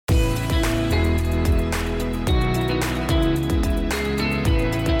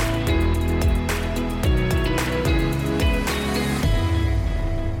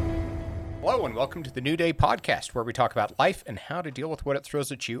welcome to the New Day podcast, where we talk about life and how to deal with what it throws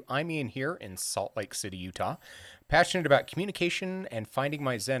at you. I'm Ian here in Salt Lake City, Utah, passionate about communication and finding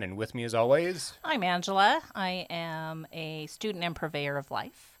my zen, and with me as always... I'm Angela. I am a student and purveyor of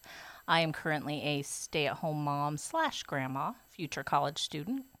life. I am currently a stay-at-home mom / grandma, future college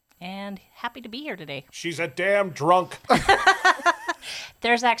student, and happy to be here today. She's a damn drunk.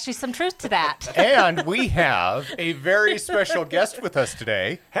 There's actually some truth to that. And we have a very special guest with us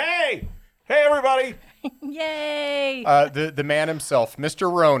today. Hey! Hey, everybody! Yay! The man himself, Mr.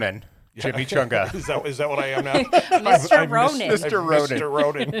 Ronin, Jimmy Chunga. Is that what I am now? Mr. Ronin. Mr. Ronin. Mr.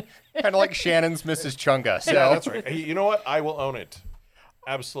 Ronin. Kind of like Shannon's Mrs. Chunga. So Yeah, that's right. Hey, you know what? I will own it.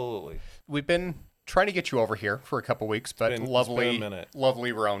 Absolutely. we've been trying to get you over here for a couple weeks, but It's been lovely, a minute.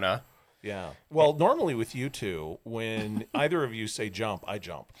 lovely Rona. Yeah. Well, normally with you two, when either of you say jump, I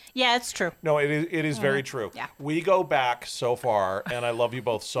jump. Yeah, it's true. No, it is very true. Yeah. We go back so far, and I love you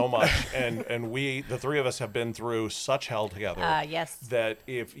both so much. And we, the three of us, have been through such hell together. Yes. That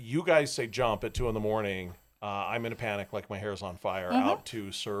if you guys say jump at 2 a.m, I'm in a panic, like my hair's on fire, out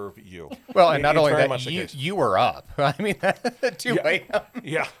to serve you. Well, and not It's only very that, much the case. you were up. I mean, 2 a.m.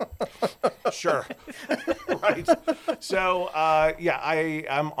 Yeah, sure. Right. So,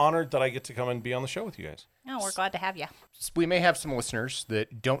 I'm honored that I get to come and be on the show with you guys. No, we're glad to have you. We may have some listeners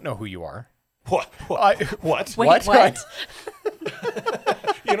that don't know who you are. What? What? Wait, what?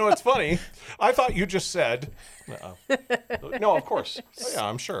 You know, it's funny. I thought you just said... No, of course. Oh, yeah,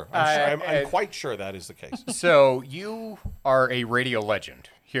 I'm sure. I'm quite sure that is the case. So you are a radio legend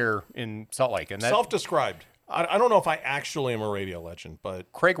here in Salt Lake. And that, Self-described. I don't know if I actually am a radio legend,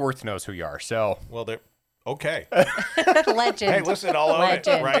 but... Craig Worth knows who you are, so... Well, they're... Okay. Legend. Hey, listen, I'll own it,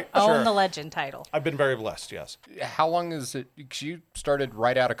 Legend. right? Own Sure. the legend title. I've been very blessed, yes. How long is it? 'Cause you started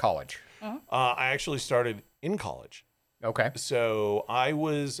right out of college. I actually started in college. Okay. So I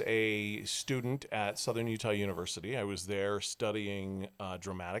was a student at Southern Utah University. I was there studying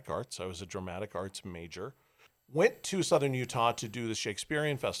dramatic arts. I was a dramatic arts major. Went to Southern Utah to do the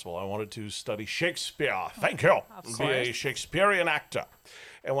Shakespearean Festival. I wanted to study Shakespeare. Thank you. Be a Shakespearean actor.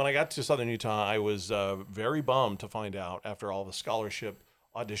 And when I got to Southern Utah, I was very bummed to find out, after all the scholarship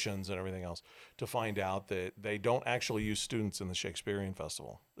auditions and everything else, to find out that they don't actually use students in the Shakespearean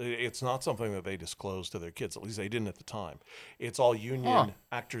Festival. It's not something that they disclose to their kids. At least they didn't at the time. It's all union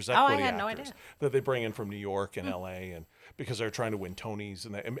actors, equity I had actors no idea. that they bring in from New York and LA, and because they're trying to win Tonys.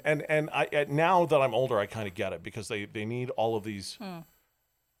 And now that I'm older, I kind of get it, because they need all of these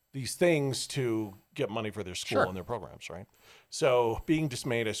things to get money for their school and their programs, right? So being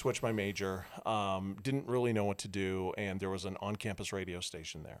dismayed, I switched my major, didn't really know what to do, and there was an on-campus radio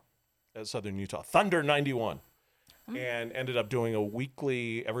station there at Southern Utah, Thunder 91, and ended up doing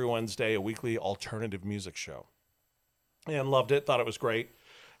every Wednesday, a weekly alternative music show, and loved it, thought it was great.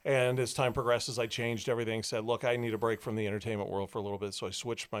 And as time progresses, I changed everything, said, look, I need a break from the entertainment world for a little bit, so I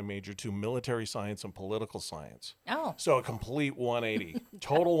switched my major to military science and political science. Oh. So a complete 180,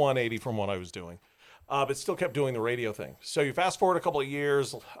 total 180 from what I was doing. But still kept doing the radio thing. So you fast forward a couple of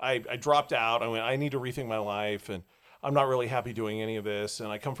years, I dropped out. I went, I need to rethink my life, and I'm not really happy doing any of this. And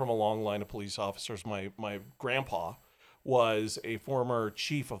I come from a long line of police officers. My grandpa was a former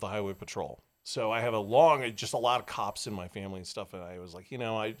chief of the Highway Patrol. So I have just a lot of cops in my family and stuff. And I was like,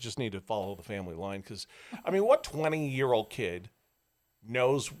 I just need to follow the family line. Because, what 20-year-old kid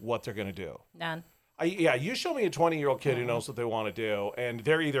knows what they're going to do? None. You show me a 20-year-old kid who knows what they want to do, and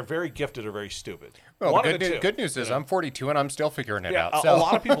they're either very gifted or very stupid. Well, One the of the two. good news is I'm 42 and I'm still figuring it out. So. A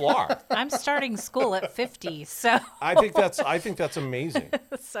lot of people are. I'm starting school at 50, so I think that's amazing.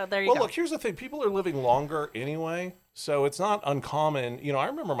 so there you Well, go. look, here's the thing: people are living longer anyway, so it's not uncommon. I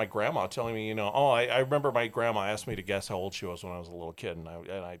remember my grandma telling me, I remember my grandma asked me to guess how old she was when I was a little kid, and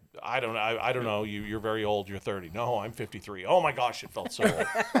I don't know. You're very old. You're 30. No, I'm 53. Oh my gosh, it felt so old.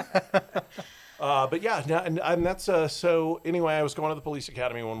 But yeah, and that's so anyway, I was going to the police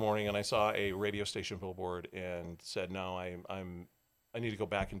academy one morning, and I saw a radio station billboard and said, no, I need to go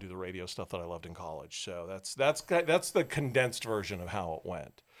back and do the radio stuff that I loved in college. So that's the condensed version of how it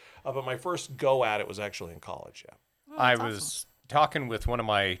went. But my first go at it was actually in college. Yeah. Oh, I that's was talking with one of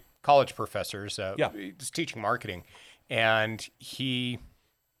my college professors. He's teaching marketing, and he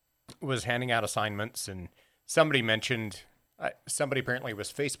was handing out assignments, and somebody mentioned. Somebody apparently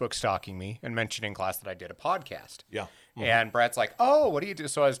was Facebook stalking me and mentioned in class that I did a podcast. Yeah. Mm-hmm. And Brad's like, oh, what do you do?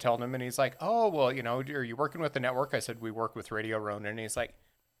 So I was telling him, and he's like, oh, well, are you working with the network? I said, we work with Radio Ronin. And he's like,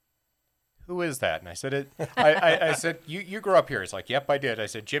 who is that? And I said, I said, you grew up here. He's like, yep, I did. I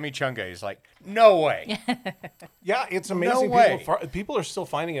said, Jimmy Chunga. He's like, no way. Yeah, it's amazing. No way. People are still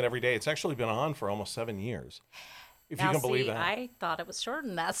finding it every day. It's actually been on for almost 7 years. If now, you can believe see, that. I thought it was shorter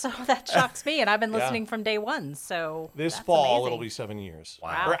than that, so that shocks me. And I've been listening from day one, so This that's fall, amazing. it'll be 7 years.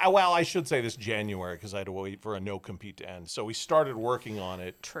 Wow. Or, well, I should say this January because I had to wait for a no-compete to end. So we started working on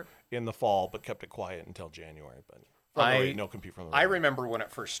it True. in the fall, but kept it quiet until January. But February, no compete from the I remember when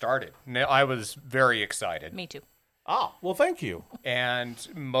it first started. I was very excited. Me too. Oh, well, thank you. And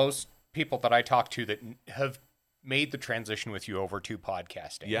most people that I talk to that have made the transition with you over to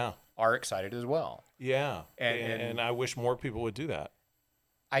podcasting are excited as well. Yeah. And I wish more people would do that.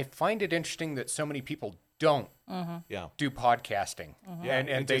 I find it interesting that so many people don't do podcasting. Yeah,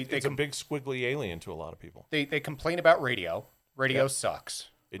 And it's a big squiggly alien to a lot of people. they complain about radio. Radio sucks.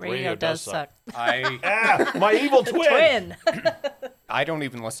 Radio does suck. My evil twin. I don't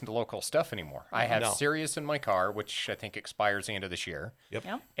even listen to local stuff anymore. I have Sirius in my car, which I think expires the end of this year.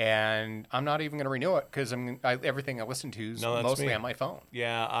 Yep. And I'm not even going to renew it because everything I listen to is mostly on my phone.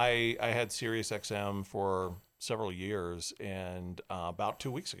 Yeah, I had Sirius XM for several years, and about 2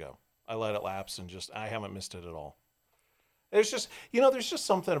 weeks ago, I let it lapse, and I haven't missed it at all. There's just, there's just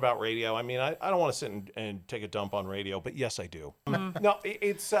something about radio. I mean, I don't want to sit and take a dump on radio, but yes, I do. No,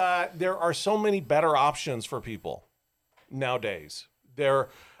 it's there are so many better options for people nowadays.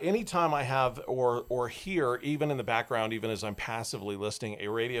 Anytime I have or hear, even in the background, even as I'm passively listening, a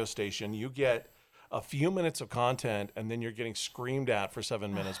radio station, you get a few minutes of content, and then you're getting screamed at for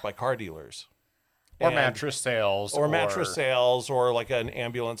 7 minutes by car dealers. Or mattress sales. Or mattress sales, or like an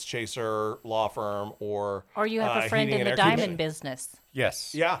ambulance chaser law firm, or you have a friend in the diamond business.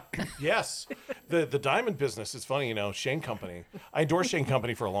 Yes. Yeah, yes. The diamond business is funny, Shane Company. I endorsed Shane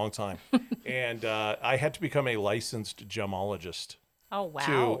Company for a long time, and I had to become a licensed gemologist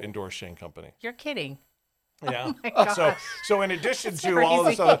to endorse Shane Company. You're kidding. Yeah. Oh my gosh. So in addition to all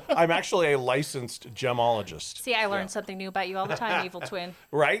this other, I'm actually a licensed gemologist. See, I learn something new about you all the time, evil twin.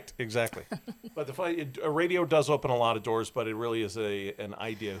 Right? Exactly. But a radio does open a lot of doors, but it really is an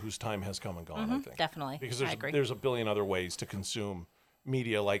idea whose time has come and gone, I think. Definitely. Because I agree. there's a billion other ways to consume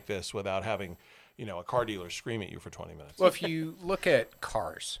media like this without having, a car dealer scream at you for 20 minutes. Well, if you look at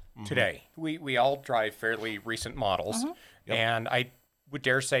cars today, we all drive fairly recent models, and I would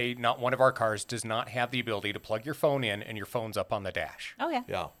dare say not one of our cars does not have the ability to plug your phone in and your phone's up on the dash. Oh, yeah.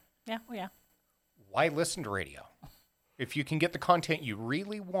 Yeah. Yeah. Oh, yeah. Why listen to radio? If you can get the content you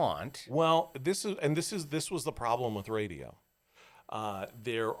really want. Well, this was the problem with radio.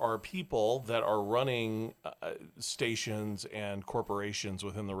 There are people that are running stations and corporations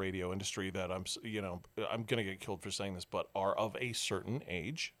within the radio industry that I'm going to get killed for saying this, but are of a certain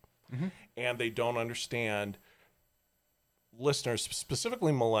age, and they don't understand listeners,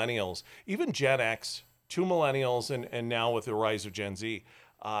 specifically millennials, even Gen X, 2 millennials, and now with the rise of Gen Z.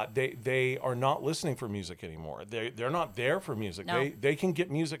 They are not listening for music anymore. They're not there for music. No. They can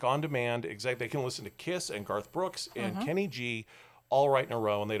get music on demand. They can listen to Kiss and Garth Brooks and Kenny G all right in a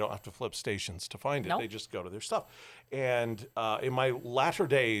row, and they don't have to flip stations to find it. Nope. They just go to their stuff. And in my latter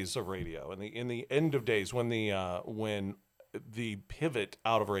days of radio, in the end of days when the pivot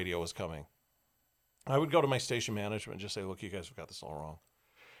out of radio was coming, I would go to my station management and just say, "Look, you guys have got this all wrong,"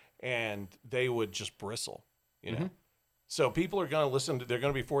 and they would just bristle, So people are going to listen to, they're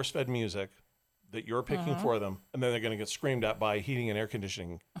going to be force-fed music that you're picking for them, and then they're going to get screamed at by heating and air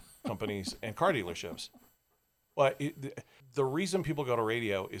conditioning companies and car dealerships. But the reason people go to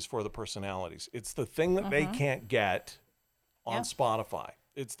radio is for the personalities. It's the thing that they can't get on Spotify.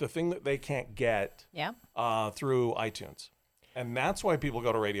 It's the thing that they can't get through iTunes. And that's why people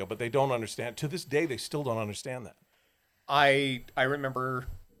go to radio, but they don't understand. To this day, they still don't understand that. I remember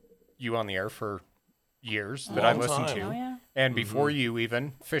you on the air for years that I listened to. Oh, yeah. And before you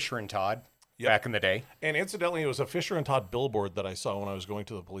even, Fisher and Todd back in the day. And incidentally, it was a Fisher and Todd billboard that I saw when I was going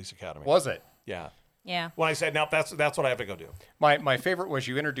to the police academy. Was it? Yeah. Yeah. When I said, "Now that's what I have to go do." My favorite was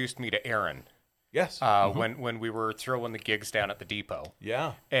you introduced me to Aaron. Yes. When we were throwing the gigs down at the depot.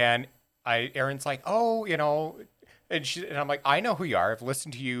 Yeah. And Aaron's like, "Oh, and I'm like, I know who you are. I've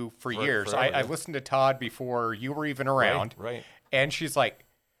listened to you for years. I listened to Todd before you were even around." Right. And she's like,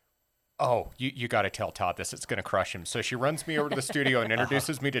 "Oh, you got to tell Todd this. It's going to crush him." So she runs me over to the studio and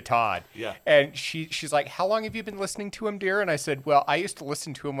introduces me to Todd. Yeah. And she's like, "How long have you been listening to him, dear?" And I said, "Well, I used to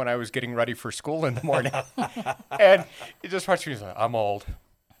listen to him when I was getting ready for school in the morning." And it just watched me like, "I'm old.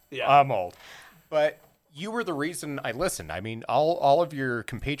 Yeah. I'm old." But you were the reason I listened. I mean, all of your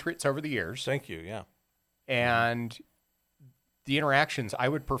compatriots over the years. Thank you. Yeah. And the interactions, I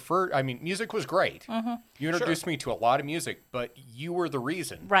would prefer. I mean, music was great. You introduced me to a lot of music, but you were the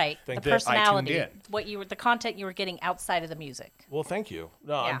reason. Right. The personality. I tuned in. The content you were getting outside of the music. Well, thank you.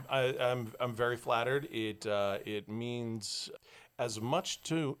 No, Yeah. I'm very flattered. It means as much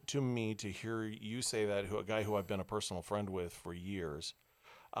to me to hear you say that, a guy who I've been a personal friend with for years,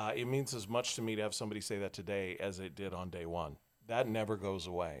 it means as much to me to have somebody say that today as it did on day one. That never goes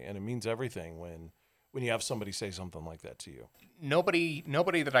away, and it means everything when you have somebody say something like that to you. Nobody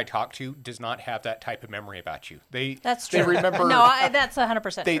that I talk to does not have that type of memory about you. That's true. They remember. No, that's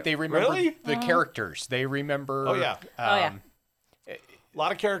 100% true. They remember Really? the characters. They remember. Oh yeah. A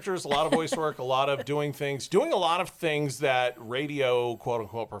lot of characters, a lot of voice work, a lot of doing a lot of things that radio quote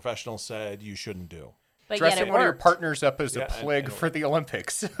unquote professionals said you shouldn't do. But Dressing yet one of your worked. partners up as a Yeah, plig anyway. for the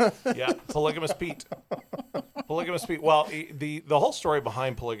Olympics. Yeah, Polygamous Pete. Polygamous Pete. Well, the whole story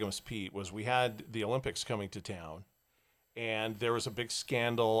behind Polygamous Pete was we had the Olympics coming to town, and there was a big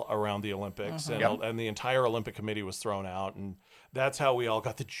scandal around the Olympics, and the entire Olympic committee was thrown out, and that's how we all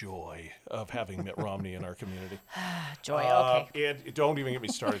got the joy of having Mitt Romney in our community. Joy, okay. And don't even get me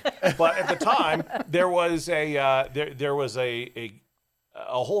started. But at the time, there was a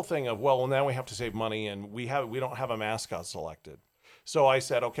whole thing of, well, now we have to save money, and we don't have a mascot selected. So I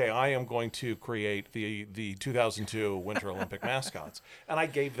said, okay, I am going to create the 2002 Winter Olympic mascots, and I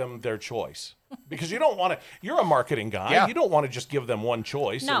gave them their choice because you don't want to. You're a marketing guy. Yeah. You don't want to just give them one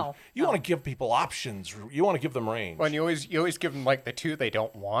choice. No, you want to give people options. You want to give them range. When you always give them like the two they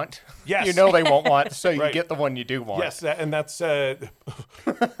don't want. Yes. You know they won't want, so you Right. get the one you do want. Yes, that's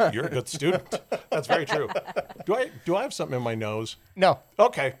you're a good student. That's very true. Do I have something in my nose? No.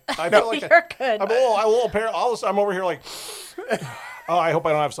 Okay, I feel like You're good. I'm a little all of a sudden I'm over here like, oh, I hope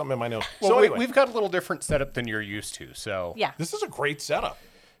I don't have something in my nose. Well, So anyway, we've got a little different setup than you're used to. So Yeah. this is a great setup.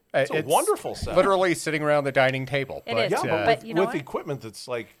 It's a wonderful setup. Literally sitting around the dining table. It but, is. Yeah, But you know with what? equipment that's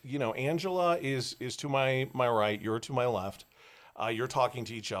like, Angela is to my right, you're to my left. You're talking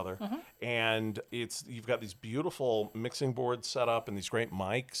to each other, and you've got these beautiful mixing boards set up and these great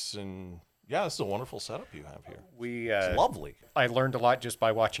mics, and yeah, this is a wonderful setup you have here. It's lovely. I learned a lot just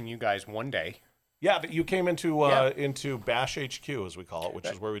by watching you guys one day. Yeah, that you came into Bash HQ, as we call it, which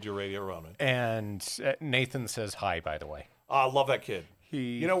is where we do Radio Ronin. And Nathan says hi, by the way. I love that kid.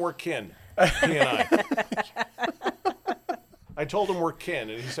 We're kin. He and I. I told him we're kin,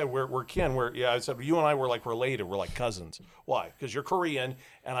 and he said we're kin. I said you and I were like related. We're like cousins. Why? Because you're Korean,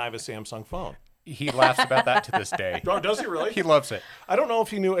 and I have a Samsung phone. He laughs about that to this day. Oh, does he really? He loves it. I don't know if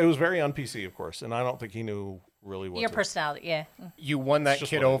he knew. It was very un-PC, of course, and I don't think he knew really what. Your personality, yeah. You won that just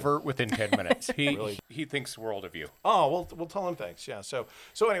kid what I over within 10 minutes. Really? He thinks the world of you. Oh, we'll tell him thanks. Yeah. So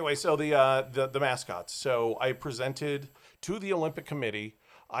anyway, the mascots. So I presented to the Olympic Committee.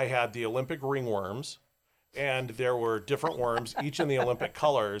 I had the Olympic ringworms, and there were different worms, each in the Olympic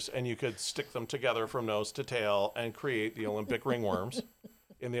colors, and you could stick them together from nose to tail and create the Olympic ringworms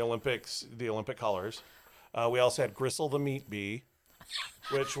in the Olympic colors. We also had Gristle the meat bee,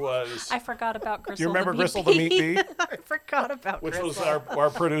 which was I forgot about Gristle. you remember the Gristle the meat bee? I forgot about Which Gristle. was our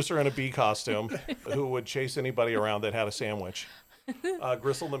producer in a bee costume who would chase anybody around that had a sandwich.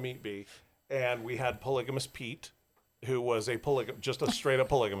 Gristle the meat bee. And we had Polygamous Pete, who was just a straight up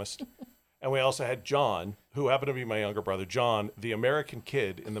polygamist. And we also had John, who happened to be my younger brother, John, the American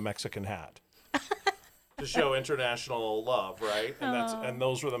kid in the Mexican hat. To show international love, right? And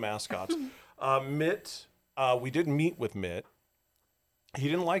those were the mascots. Mitt, we didn't meet with Mitt. He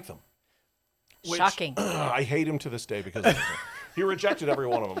didn't like them. Shocking. I hate him to this day because of it. He rejected every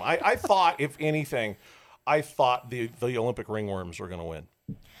one of them. I thought, if anything, the Olympic ringworms were going to win.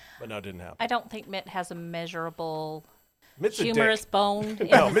 But no, it didn't happen. I don't think Mitt has a measurable Mitt's a humorous dick. bone in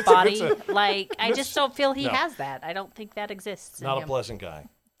No, his Mitt's body. Mitt's- I just don't feel he no. has that. I don't think that exists in Not a him. pleasant guy.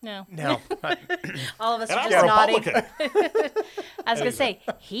 No. No. All of us And are I'm just a nodding. Republican. I was going to say,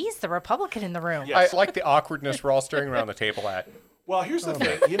 he's the Republican in the room. Yeah. I like the awkwardness we're all staring around the table at. Well, here's the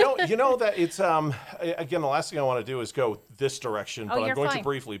thing. You know that it's again, the last thing I want to do is go this direction, but I'm you're going to fine.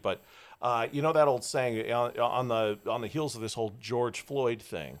 briefly. But you know that old saying on the heels of this whole George Floyd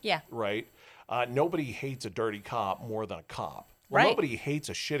thing. Yeah. Right. Nobody hates a dirty cop more than a cop. Well, Right. Nobody hates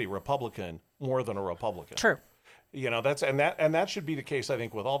a shitty Republican more than a Republican. True. You know, that should be the case, I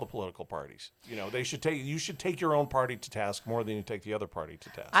think, with all the political parties. You know, you should take your own party to task more than you take the other party to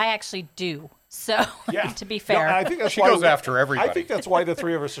task. I actually do. So, Yeah. to be fair. No, I think that's She why goes after everybody. I think that's why the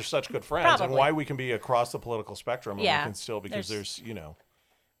three of us are such good friends and Probably. why we can be across the political spectrum and Yeah. we can still, because there's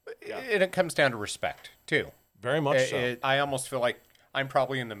And it comes down to respect, too. very much so. I almost feel like I'm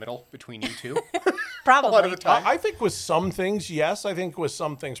probably in the middle between you two. Probably. A lot of the time. I think with some things, yes. I think with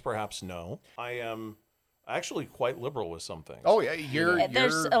some things, perhaps no. I am actually quite liberal with some things. Oh, yeah. You're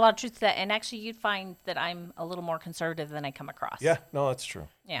There's a lot of truth to that. And actually, you'd find that I'm a little more conservative than I come across. Yeah, no, that's true.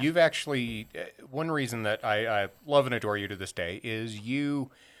 Yeah. You've actually, one reason that I love and adore you to this day is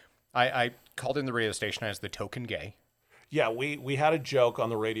I called in the radio station as the token gay. Yeah, we had a joke on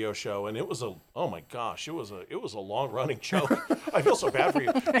the radio show, and it was oh my gosh, it was a long running joke. I feel so bad for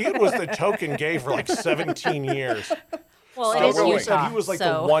you. Ian was the token gay for like 17 years. Well, it is Utah, he was like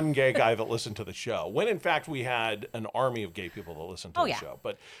the one gay guy that listened to the show. When in fact we had an army of gay people that listened to the show.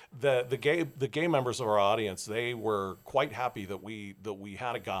 But the gay members of our audience, they were quite happy that we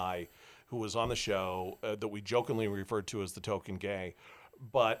had a guy who was on the show that we jokingly referred to as the token gay.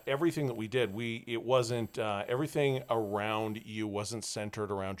 But everything that we did, it wasn't everything around you wasn't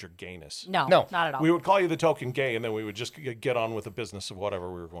centered around your gayness. No, not at all. We would call you the token gay, and then we would just get on with the business of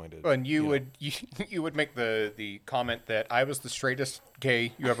whatever we were going to do. And you would make the comment that I was the straightest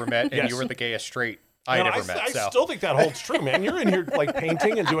gay you ever met, and you were the gayest straight I ever met. I still think that holds true, man. You're in here like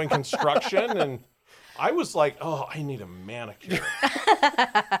painting and doing construction, and I was like, oh, I need a manicure.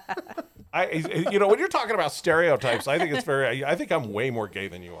 When you're talking about stereotypes, I think I'm way more gay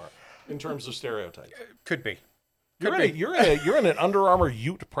than you are in terms of stereotypes. Could be. You're in an Under Armour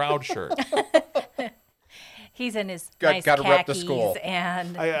Ute Proud shirt. He's in his nice khakis rep the school.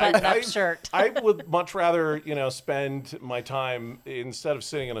 And button-up shirt. I would much rather, spend my time, instead of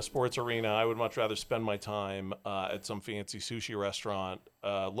sitting in a sports arena, I would much rather spend my time at some fancy sushi restaurant,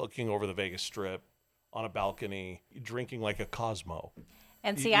 looking over the Vegas Strip on a balcony, drinking like a Cosmo.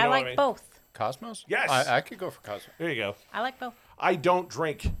 And see, I like both. Cosmos? Yes. I could go for Cosmos. There you go. I like both. I don't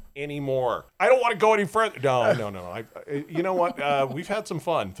drink anymore. I don't want to go any further. No. You know what? We've had some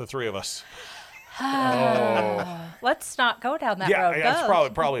fun, the three of us. Let's not go down that road. Yeah, it's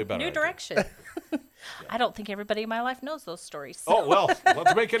probably a better new idea. direction. I don't think everybody in my life knows those stories. So. Oh, well,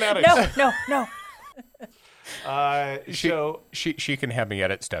 let's make an edit. No. She can have me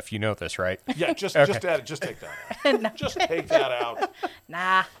edit stuff. You know this, right? Yeah, just edit. Just take that out. No. Just take that out.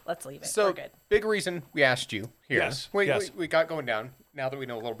 Nah, let's leave it. So, we're good. Big reason we asked you here. Yes. We got going down, now that we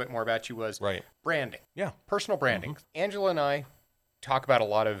know a little bit more about you, was branding. Yeah. Personal branding. Mm-hmm. Angela and I talk about a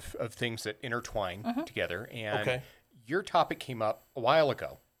lot of things that intertwine together. And your topic came up a while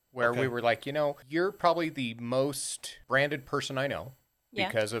ago where we were like, you're probably the most branded person I know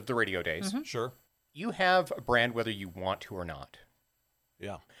because of the radio days. Mm-hmm. Sure. You have a brand whether you want to or not.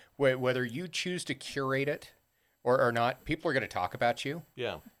 Yeah. Whether you choose to curate it or not, people are going to talk about you.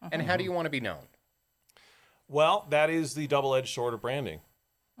 Yeah. And how do you want to be known? Well, that is the double-edged sword of branding,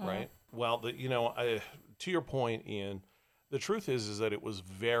 right? Well, to your point, Ian, the truth is that it was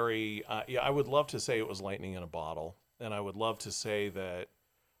very, I would love to say it was lightning in a bottle. And I would love to say that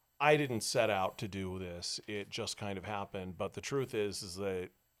I didn't set out to do this. It just kind of happened. But the truth is that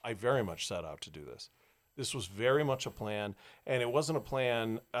I very much set out to do this. This was very much a plan, and it wasn't a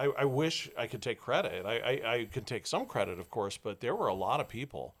plan. I wish I could take credit. I could take some credit, of course, but there were a lot of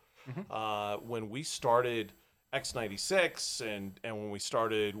people. When we started X96 and when we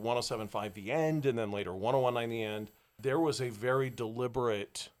started 107.5 The End, and then later 101.9 The End, there was a very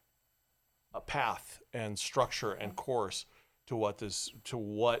deliberate path and structure and course to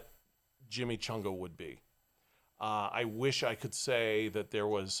what Jimmy Chunga would be. I wish I could say that there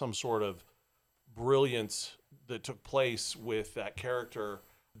was some sort of brilliance that took place with that character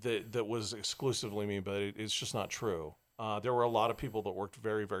that was exclusively me, but it's just not true. There were a lot of people that worked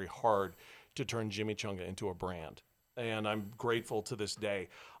very, very hard to turn Jimmy Chunga into a brand, and I'm grateful to this day.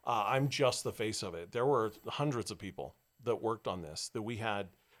 I'm just the face of it. There were hundreds of people that worked on this, that we had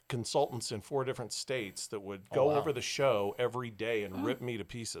consultants in 4 different states that would go over the show every day and rip me to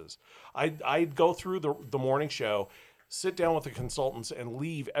pieces. I'd go through the morning show, sit down with the consultants, and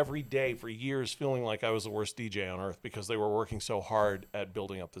leave every day for years feeling like I was the worst DJ on earth because they were working so hard at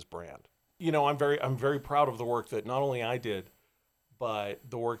building up this brand. I'm very proud of the work that not only I did, but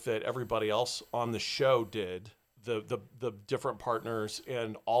the work that everybody else on the show did. The different partners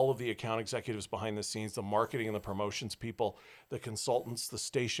and all of the account executives behind the scenes, the marketing and the promotions people, the consultants, the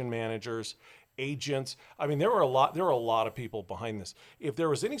station managers, agents. I mean, there were a lot of people behind this. If there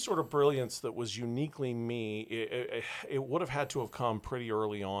was any sort of brilliance that was uniquely me, it would have had to have come pretty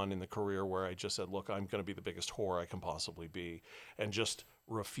early on in the career where I just said, look, I'm going to be the biggest whore I can possibly be, and just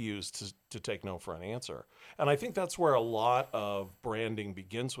refused to take no for an answer. And I think that's where a lot of branding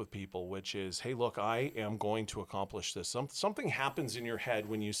begins with people, which is, hey, look, I am going to accomplish this. Something happens in your head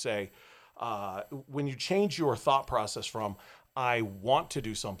when you say, when you change your thought process from I want to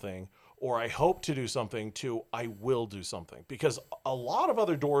do something or I hope to do something to I will do something. Because a lot of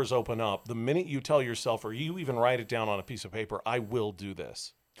other doors open up the minute you tell yourself, or you even write it down on a piece of paper, I will do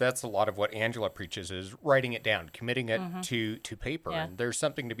this. That's a lot of what Angela preaches, is writing it down, committing it to paper. Yeah. And there's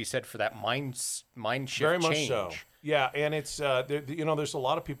something to be said for that mind shift Very much change. So. Yeah, and it's, there's a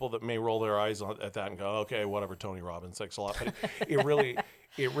lot of people that may roll their eyes at that and go, okay, whatever, Tony Robbins, thanks a lot. But it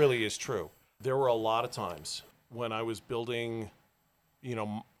really is true. There were a lot of times when I was building,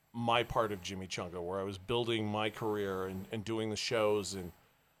 my part of Jimmy Chunga, where I was building my career and doing the shows. And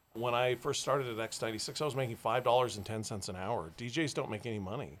when I first started at X96, I was making $5.10 an hour. DJs don't make any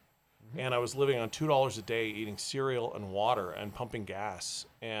money. And I was living on $2 a day, eating cereal and water and pumping gas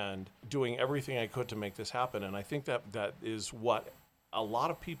and doing everything I could to make this happen. And I think that is what a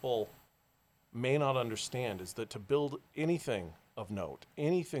lot of people may not understand, is that to build anything of note,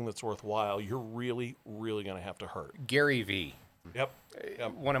 anything that's worthwhile, you're really, really going to have to hurt. Gary V. Yep.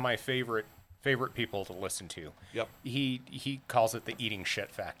 One of my favorite people to listen to. Yep. He calls it the eating shit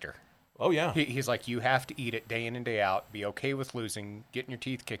factor. Oh, yeah. He's like, you have to eat it day in and day out, be okay with losing, getting your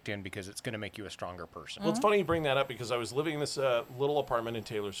teeth kicked in, because it's going to make you a stronger person. Well, it's funny you bring that up, because I was living in this little apartment in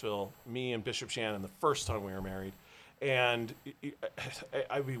Taylorsville, me and Bishop Shannon, the first time we were married. And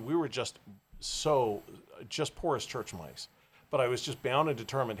we were just poor as church mice. But I was just bound and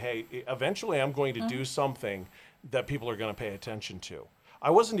determined, hey, eventually I'm going to do something that people are going to pay attention to. I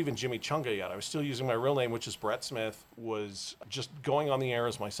wasn't even Jimmy Chunga yet. I was still using my real name, which is Brett Smith, was just going on the air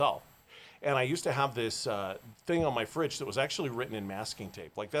as myself. And I used to have this thing on my fridge that was actually written in masking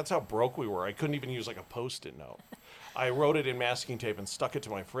tape. Like, that's how broke we were. I couldn't even use like a Post-it note. I wrote it in masking tape and stuck it to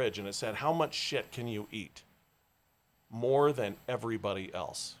my fridge, and it said, how much shit can you eat? More than everybody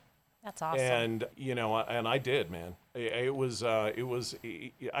else. That's awesome. And, and I did, man. It was,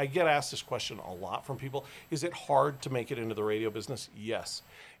 I get asked this question a lot from people. Is it hard to make it into the radio business? Yes.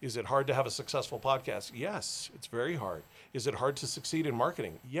 Is it hard to have a successful podcast? Yes, it's very hard. Is it hard to succeed in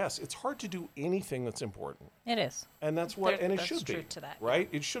marketing? Yes, it's hard to do anything that's important. It is. And that's it should be. To that. Right?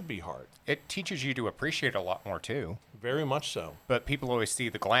 It should be hard. It teaches you to appreciate a lot more, too. Very much so. But people always see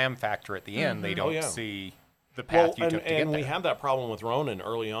the glam factor at the end. They don't see the path you took to get there. And we had that problem with Ronin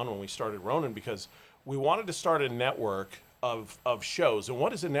early on when we started Ronin, because we wanted to start a network of shows. And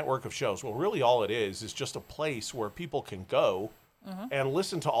what is a network of shows? Well, really all it is just a place where people can go and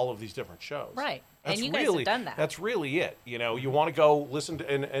listen to all of these different shows. Right. That's and you guys have done that. That's really it. You want to go listen to,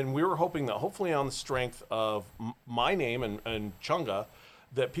 and we were hoping that hopefully on the strength of my name and Chunga,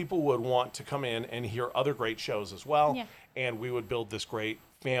 that people would want to come in and hear other great shows as well. Yeah. And we would build this great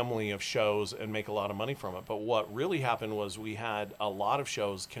family of shows and make a lot of money from it. But what really happened was we had a lot of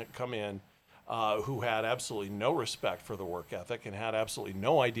shows come in who had absolutely no respect for the work ethic and had absolutely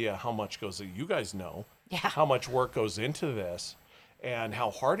no idea how much you guys know, how much work goes into this, and how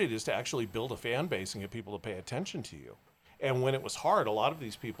hard it is to actually build a fan base and get people to pay attention to you. And when it was hard, a lot of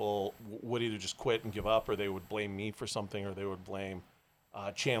these people would either just quit and give up, or they would blame me for something, or they would blame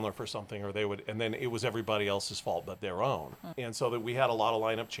Chandler for something, and then it was everybody else's fault but their own. And so that we had a lot of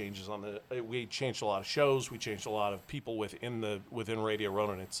lineup changes we changed a lot of shows, we changed a lot of people within Radio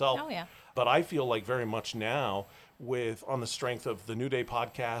Ronin itself. Oh, yeah. But I feel like very much now, on the strength of the New Day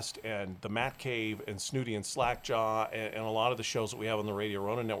podcast and the Matt Cave and Snooty and Slackjaw and a lot of the shows that we have on the Radio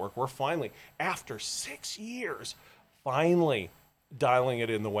Ronin network, we're finally, after 6 years, finally dialing it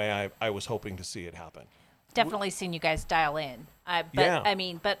in the way I was hoping to see it happen. Definitely seen you guys dial in.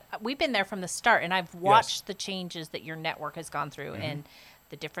 But we've been there from the start, and I've watched the changes that your network has gone through and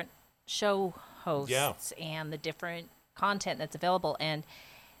the different show hosts and the different content that's available. And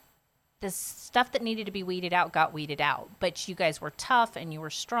the stuff that needed to be weeded out got weeded out. But you guys were tough and you were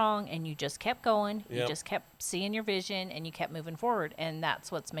strong and you just kept going. You just kept seeing your vision and you kept moving forward. And that's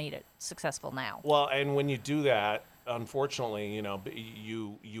what's made it successful now. Well, and when you do that, unfortunately,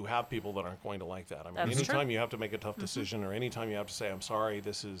 you have people that aren't going to like that. I mean, anytime you have to make a tough decision or anytime you have to say, I'm sorry,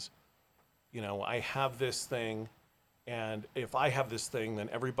 this is, I have this thing, and if I have this thing, then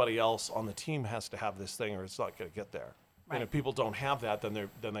everybody else on the team has to have this thing or it's not going to get there. Right. And if people don't have that, then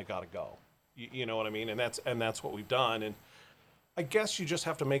they got to go. You know what I mean? And that's what we've done. And I guess you just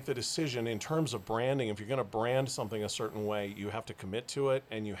have to make the decision in terms of branding. If you're going to brand something a certain way, you have to commit to it,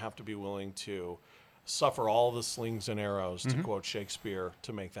 and you have to be willing to suffer all the slings and arrows, to quote Shakespeare,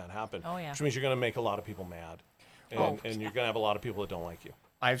 to make that happen. Oh, yeah. Which means you're going to make a lot a lot of people mad. And you're going to have a lot of people that don't like you.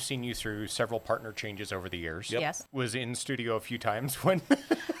 I've seen you through several partner changes over the years. Yep. Yes. Was in studio a few times when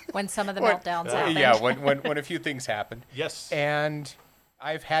some of the meltdowns happened. Yeah, when a few things happened. Yes. And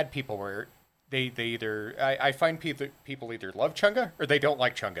I've had people where they either I find people either love Chunga or they don't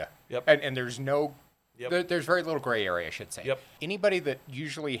like Chunga. Yep. And there's no there's very little gray area, I should say. Yep. Anybody that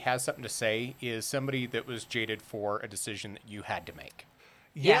usually has something to say is somebody that was jaded for a decision that you had to make.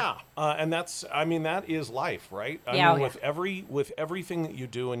 Yeah. And that is life, right? With everything that you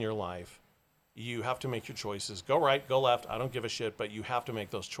do in your life, you have to make your choices. Go right, go left. I don't give a shit, but you have to make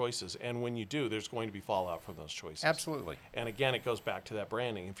those choices. And when you do, there's going to be fallout from those choices. Absolutely. And again, it goes back to that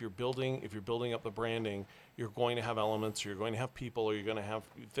branding. If you're building up the branding, you're going to have elements, you're going to have people, or you're going to have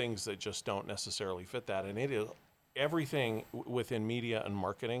things that just don't necessarily fit that. And it is everything within media and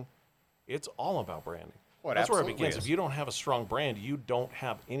marketing. It's all about branding. Well, that's where it begins. If you don't have a strong brand, you don't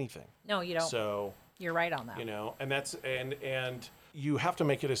have anything. No, you don't. So you're right on that. And that's and you have to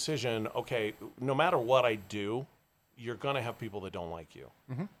make a decision. Okay, no matter what I do, you're going to have people that don't like you.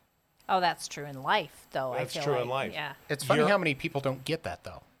 Mm-hmm. Oh, that's true in life, though. That's I feel true like. in life. Yeah. It's funny how many people don't get that,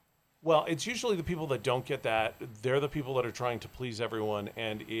 though. Well, it's usually the people that don't get that. They're the people that are trying to please everyone,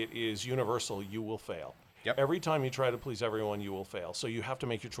 and it is universal. You will fail. Yep. Every time you try to please everyone, you will fail. So you have to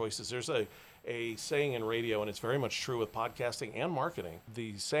make your choices. There's a saying in radio, and it's very much true with podcasting and marketing.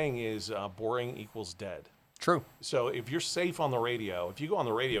 The saying is boring equals dead. True. So if you're safe on the radio, if you go on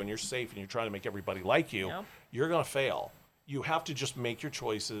the radio and you're safe and you're trying to make everybody like you, you're going to fail. You have to just make your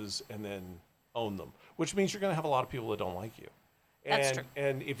choices and then own them, which means you're going to have a lot of people that don't like you. That's true.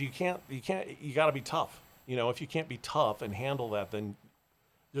 And if you got to be tough. If you can't be tough and handle that, then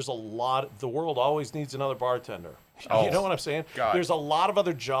there's the world always needs another bartender. Oh, you know what I'm saying? God. There's a lot of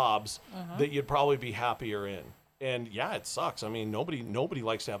other jobs that you'd probably be happier in. And yeah, it sucks. I mean, nobody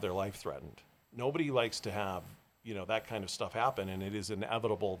likes to have their life threatened. Nobody likes to have, that kind of stuff happen. And it is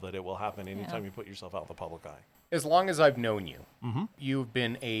inevitable that it will happen anytime you put yourself out in the public eye. As long as I've known you, you've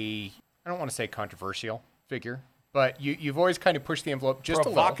been I don't want to say controversial figure, but you've always kind of pushed the envelope just a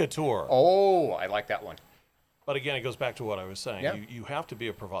little. Provocateur. Oh, I like that one. But again, it goes back to what I was saying. Yeah. You have to be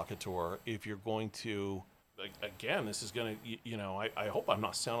a provocateur if you're going to, again, this is going to, I hope I'm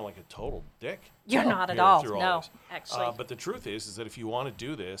not sounding like a total dick. You're not at all. No, actually. But the truth is that if you want to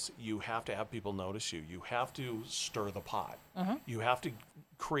do this, you have to have people notice you. You have to stir the pot. You have to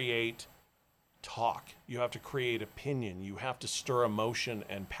create talk. You have to create opinion. You have to stir emotion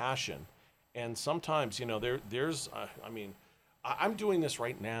and passion. And sometimes, there's, I'm doing this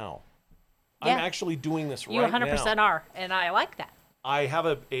right now. Yeah. I'm actually doing this right now. You 100% are, and I like that. I have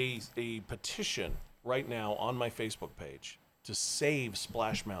a petition right now on my Facebook page to save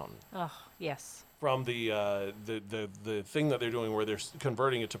Splash Mountain. Oh, yes. From the thing that they're doing where they're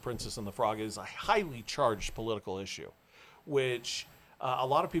converting it to Princess and the Frog. It is a highly charged political issue, which a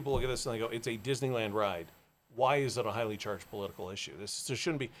lot of people look at this and they go, it's a Disneyland ride. Why is it a highly charged political issue? This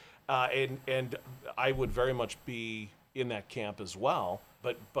shouldn't be. And I would very much be in that camp as well.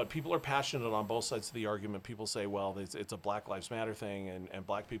 But people are passionate on both sides of the argument. People say, well, it's a Black Lives Matter thing, and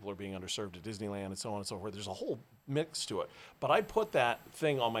black people are being underserved at Disneyland and so on and so forth. There's a whole mix to it. But I put that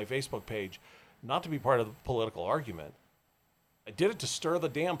thing on my Facebook page not to be part of the political argument. I did it to stir the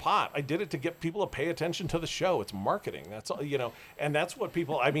damn pot. I did it to get people to pay attention to the show. It's marketing. That's all, and that's what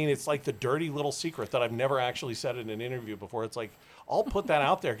people, it's like the dirty little secret that I've never actually said in an interview before. It's like, I'll put that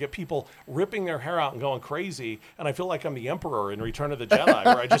out there, get people ripping their hair out and going crazy. And I feel like I'm the Emperor in Return of the Jedi,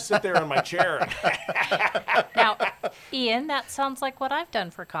 where I just sit there in my chair. Now, Ian, that sounds like what I've done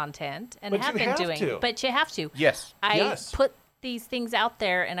for content and have been doing. But you have to. Yes. I put these things out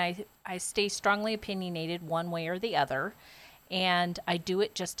there and I stay strongly opinionated one way or the other. And I do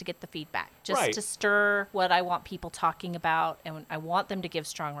it just to get the feedback, just to stir what I want people talking about, and I want them to give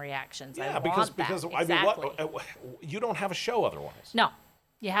strong reactions. Yeah, because exactly. You don't have a show otherwise. No,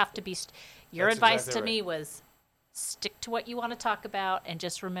 you have to be. Your advice to me was stick to what you want to talk about, and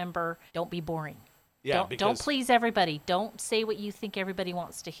just remember, don't be boring. Yeah, don't please everybody. Don't say what you think everybody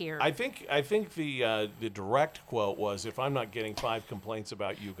wants to hear. I think the direct quote was, if I'm not getting 5 complaints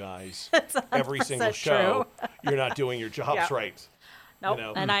about you guys every single show, you're not doing your jobs right. Nope,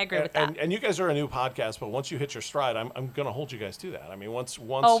 and I agree with that. And you guys are a new podcast, but once you hit your stride, I'm going to hold you guys to that. I mean, once.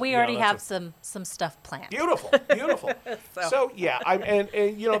 Oh, we already have some stuff planned. Beautiful. So yeah, and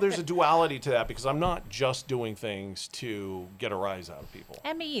there's a duality to that because I'm not just doing things to get a rise out of people.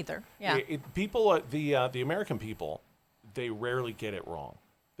 And me either. Yeah. The American people, they rarely get it wrong.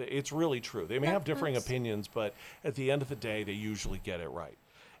 It's really true. They may have differing opinions, but at the end of the day, they usually get it right.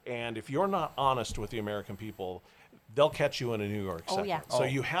 And if you're not honest with the American people, they'll catch you in a New York second. Yeah. So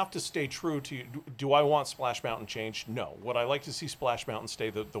you have to stay true to, do I want Splash Mountain changed? No. Would I like to see Splash Mountain stay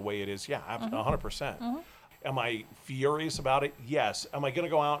the way it is? Yeah, 100%. Am I furious about it? Yes. Am I going to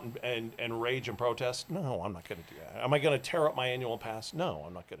go out and rage and protest? No, I'm not going to do that. Am I going to tear up my annual pass? No,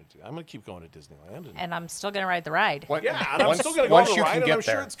 I'm not going to do that. I'm going to keep going to Disneyland. And I'm still going to ride the ride. Yeah, and I'm still going to go on the ride, and I'm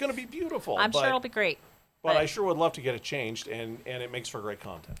sure it's going to be beautiful. I'm sure it'll be great. But I sure would love to get it changed, and it makes for great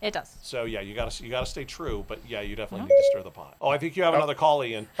content. It does. So yeah, you gotta stay true, but yeah, you definitely need to stir the pot. Oh, I think you have another call,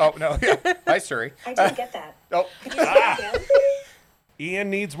 Ian. Oh no, yeah. Hi, Siri. I didn't get that. Oh, could you say it again?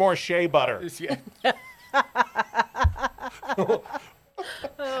 Ian needs more shea butter.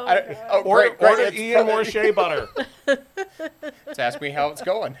 Order Ian more shea butter. Just ask me how it's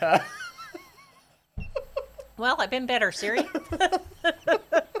going. Well, I've been better, Siri.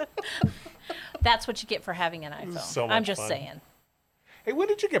 That's what you get for having an iPhone. So much I'm just fun. saying. Hey, when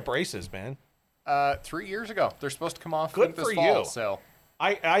did you get braces, man? 3 years ago. They're supposed to come off Good this for fall, you. So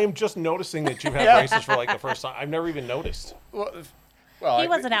I am just noticing that you had braces for like the first time. I've never even noticed. Well, He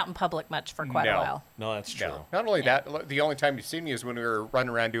wasn't out in public much for quite a while. No, that's true. No. Not only that, the only time you've seen me is when we were running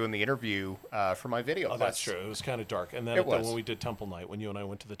around doing the interview for my video. Oh, that's true. It was kind of dark. And then It was. when we did Temple Night, when you and I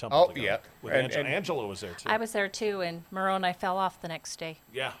went to the temple together. yeah. With And Angela was there, too. I was there too, and Moreau and I fell off the next day.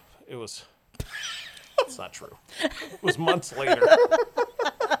 Yeah, it was. That's not true. It was months later.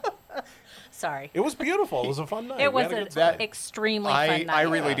 Sorry. It was beautiful. It was a fun night. It We was had a an good time. extremely fun night. I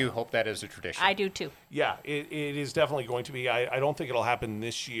really do hope that is a tradition. I do too. Yeah, it is definitely going to be. I don't think it'll happen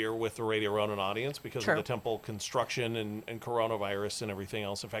this year with the Radio Ronin audience because True. of the temple construction and coronavirus and everything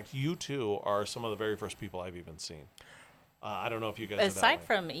else. In fact, you two are some of the very first people I've even seen. I don't know if you guys are that Aside way.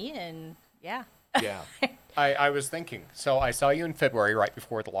 from Ian, yeah. Yeah. I was thinking. So I saw you in February, right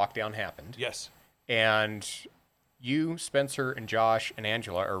before the lockdown happened. Yes. And you, Spencer, and Josh, and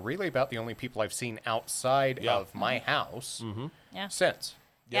Angela are really about the only people I've seen outside of my house Yeah. since.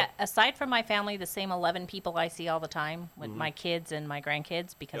 Yeah, aside from my family, the same 11 people I see all the time with my kids and my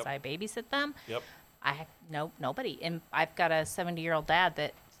grandkids because Yep. I babysit them. Yep. I have nobody. And I've got a 70-year-old dad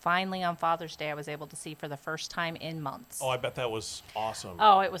that finally on Father's Day I was able to see for the first time in months. Oh, I bet that was awesome.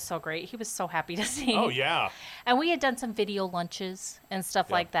 Oh, it was so great. He was so happy to see. Oh, yeah. And we had done some video lunches and stuff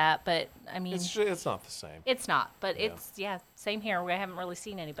like that, but I mean, It's not the same. it's not, but it's, same here. We haven't really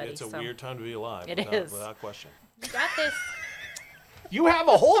seen anybody. It's a so. weird time to be alive. It without, is. Without question. You got this. You have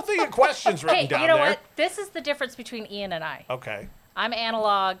a whole thing of questions written Hey, down you know there. what? This is the difference between Ian and I. Okay. I'm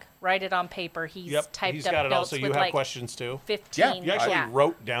analog, write it on paper. He's Yep. typed He's up got it notes also. You with have like questions too. 15. Yeah, You actually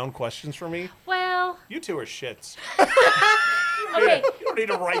wrote down questions for me. Well, You two are shits. okay. You don't need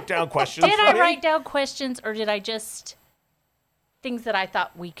to write down questions Did for I me. write down questions or did I just things that I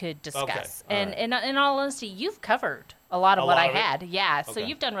thought we could discuss? Okay, all And right. in all honesty, you've covered a lot of what lot I of it? had. Yeah, so Okay.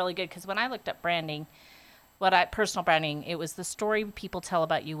 you've done really good because when I looked up branding, personal branding, it was the story people tell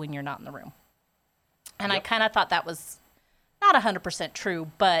about you when you're not in the room. And I kind of thought that was not 100%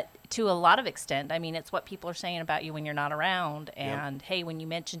 true, but to a lot of extent, I mean, it's what people are saying about you when you're not around. And hey, when you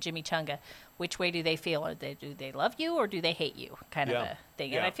mention Jimmy Chunga, which way do they feel? Do they love you or do they hate you? Kind of Yeah. a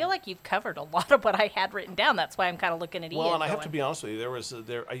thing. Yeah. And I feel like you've covered a lot of what I had written down. That's why I'm kind of looking at Ian. Well, and I have to going, be honest with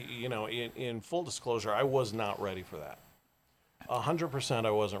you. In full disclosure, I was not ready for that. 100%,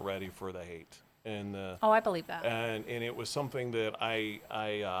 I wasn't ready for the hate and the. Oh, I believe that. And it was something that I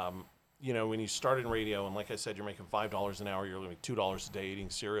when you start in radio, and like I said, you're making $5 an hour, you're living $2 a day eating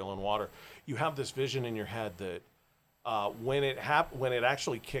cereal and water. You have this vision in your head that when it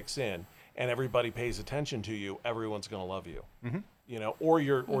actually kicks in and everybody pays attention to you, everyone's going to love you. Mm-hmm. Or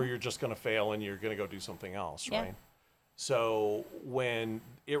you're just going to fail and you're going to go do something else, Yeah. right? So when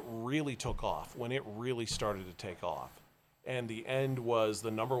it really took off, when it really started to take off, and the end was the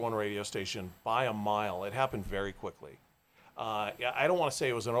 #1 radio station by a mile, it happened very quickly. I don't want to say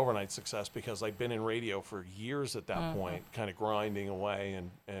it was an overnight success because I'd been in radio for years at that point, kind of grinding away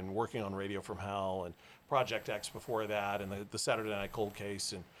and working on Radio from Hell and Project X before that and the Saturday Night Cold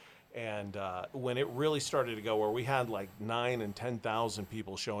Case. And when it really started to go where we had like 9,000 and 10,000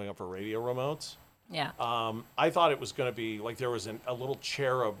 people showing up for radio remotes, Yeah. I thought it was going to be like there was a little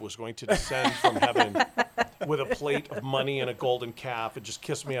cherub was going to descend from heaven with a plate of money and a golden calf and just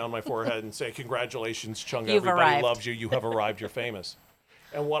kiss me on my forehead and say, "Congratulations, Chunga! You've Everybody arrived. loves you. You have arrived. You're famous."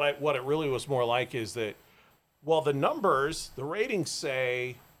 And what it really was more like is that, well, the numbers, the ratings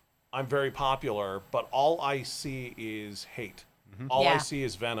say I'm very popular, but all I see is hate. All I Yeah. see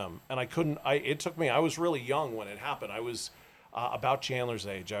is venom, and it took me. I was really young when it happened. I was about Chandler's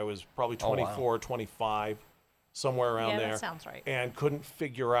age. I was probably 24, 25, somewhere around Yeah, there. that sounds right. And couldn't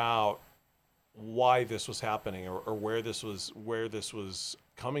figure out why this was happening or where this was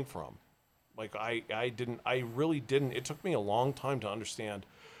coming from. Like I really didn't. It took me a long time to understand.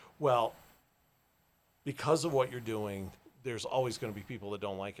 Well, because of what you're doing, there's always going to be people that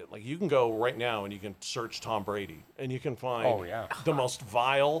don't like it. Like you can go right now and you can search Tom Brady and you can find the most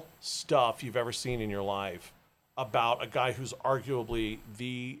vile stuff you've ever seen in your life about a guy who's arguably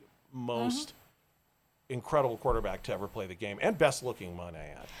the most incredible quarterback to ever play the game and best looking, might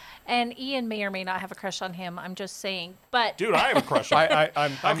I add. And Ian may or may not have a crush on him. I'm just saying. But Dude, I have a crush on him.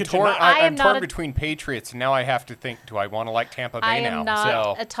 I'm could you torn. not? I am I'm not torn a- between Patriots, and now I have to think: do I want to like Tampa Bay I now? am not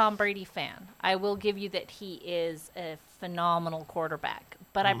so a Tom Brady fan. I will give you that he is a phenomenal quarterback.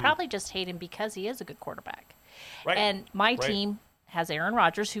 But I probably just hate him because he is a good quarterback. Right. And my Right. team has Aaron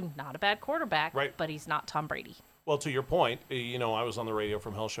Rodgers, who's not a bad quarterback, Right. but he's not Tom Brady. Well, to your point, I was on the Radio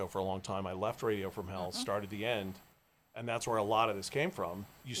from Hell show for a long time. I left Radio from Hell, started the End, and that's where a lot of this came from.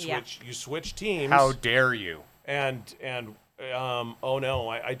 You switch teams. How dare you? And oh no,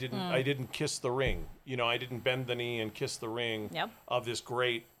 I didn't kiss the ring. I didn't bend the knee and kiss the ring of this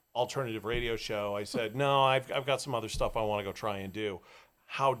great alternative radio show. I said, no, I've got some other stuff I want to go try and do.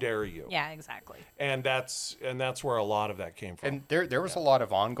 How dare you? Yeah, exactly. And that's where a lot of that came from. And there was a lot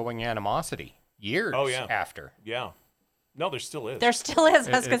of ongoing animosity years after. Yeah. No, there still is. There still is.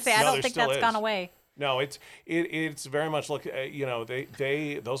 I was going to say, I don't think that's gone away. No, it's very much like,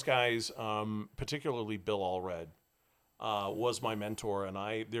 those guys, particularly Bill Allred, was my mentor,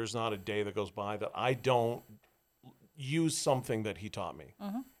 and there's not a day that goes by that I don't use something that he taught me,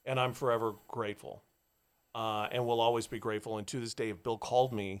 and I'm forever grateful, and will always be grateful. And to this day, if Bill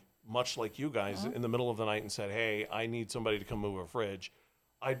called me, much like you guys, in the middle of the night and said, "Hey, I need somebody to come move a fridge,"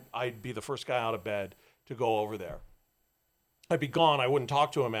 I'd be the first guy out of bed to go over there. I'd be gone. I wouldn't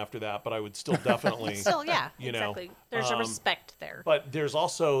talk to him after that, but I would still definitely. Exactly. There's a respect there. But there's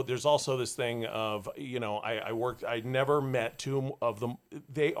also this thing of, I never met two of them.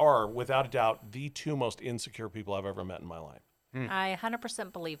 They are, without a doubt, the two most insecure people I've ever met in my life. I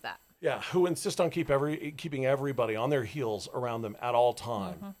 100% believe that. Yeah, who insist on keeping everybody on their heels around them at all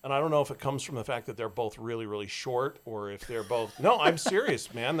time. And I don't know if it comes from the fact that they're both really, really short, or if they're both. No, I'm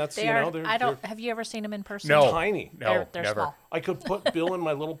serious, man. That's Have you ever seen them in person? No, tiny. No, they're never. small. I could put Bill in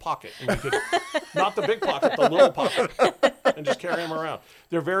my little pocket, and we could, not the big pocket, the little pocket, and just carry him around.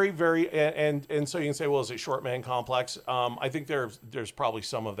 They're very, very, and so you can say, well, is it short man complex? I think there's probably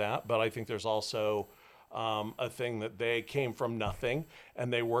some of that, but I think there's also a thing that they came from nothing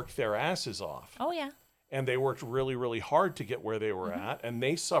and they worked their asses off. Oh, yeah. And they worked really, really hard to get where they were at. And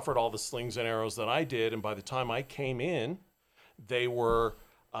they suffered all the slings and arrows that I did. And by the time I came in, they were,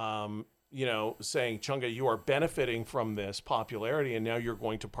 saying, Chunga, you are benefiting from this popularity. And now you're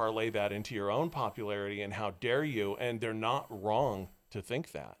going to parlay that into your own popularity. And how dare you? And they're not wrong to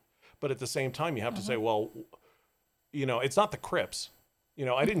think that. But at the same time, you have to say, well, it's not the Crips.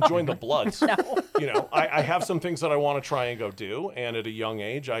 I didn't join the Bloods. No. I have some things that I want to try and go do. And at a young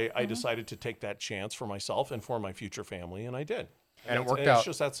age, I decided to take that chance for myself and for my future family. And I did. And it worked out. It's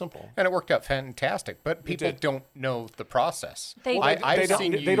just that simple. And it worked out fantastic. But people don't know the process. They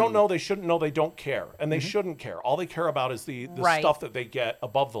don't know. They shouldn't know. They don't care. And they shouldn't care. All they care about is the stuff that they get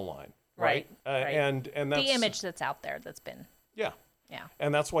above the line. Right. And that's the image that's out there that's been. Yeah. Yeah.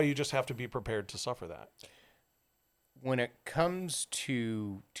 And that's why you just have to be prepared to suffer that. When it comes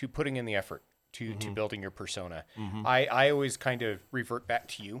to putting in the effort to building your persona, I always kind of revert back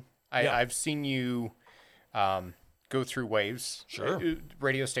to you. I've seen you go through waves. Sure.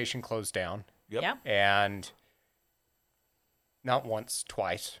 Radio station closed down. Yep. And not once,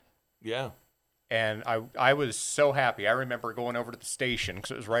 twice. Yeah. And I was so happy. I remember going over to the station because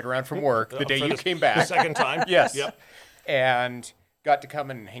it was right around from work the day you came back. The second time. Yes. Yep. And got to come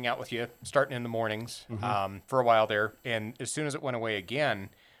and hang out with you starting in the mornings for a while there. And as soon as it went away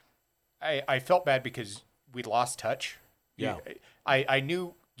again, I felt bad because we'd lost touch. Yeah. I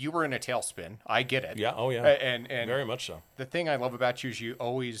knew you were in a tailspin. I get it. Yeah. Oh, yeah. And very much so. The thing I love about you is you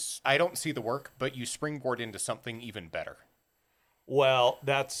always, I don't see the work, but you springboard into something even better. Well,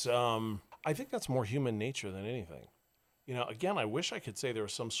 that's, I think that's more human nature than anything. Again, I wish I could say there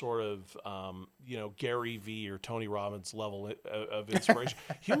was some sort of, Gary V or Tony Robbins level of inspiration.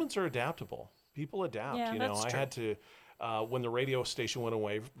 Humans are adaptable. People adapt. Yeah, that's true. I had to, when the radio station went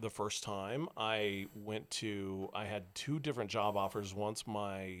away the first time, I had two different job offers. Once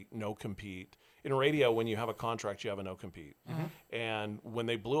my no-compete. In radio, when you have a contract, you have a no-compete. And when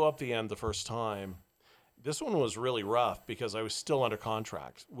they blew up the End the first time, this one was really rough because I was still under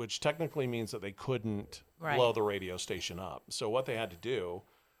contract, which technically means that they couldn't blow the radio station up. So what they had to do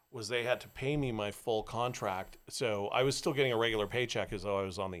was they had to pay me my full contract. So I was still getting a regular paycheck as though I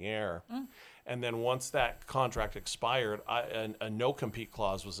was on the air. And then once that contract expired, a no-compete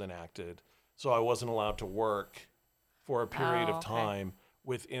clause was enacted. So I wasn't allowed to work for a period of time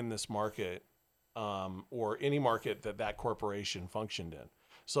within this market or any market that corporation functioned in.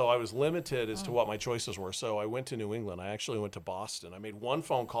 So I was limited as to what my choices were. So I went to New England. I actually went to Boston. I made one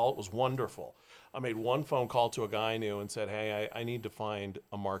phone call. It was wonderful. I made one phone call to a guy I knew and said, hey, I need to find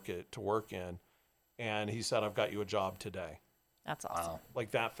a market to work in. And he said, I've got you a job today. That's awesome.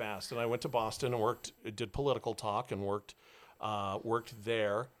 Like that fast. And I went to Boston and did political talk and worked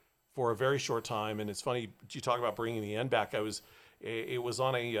there for a very short time. And it's funny, you talk about bringing the End back. It was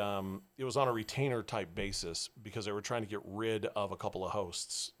on a retainer type basis because they were trying to get rid of a couple of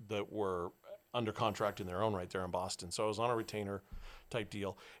hosts that were under contract in their own right there in Boston. So I was on a retainer type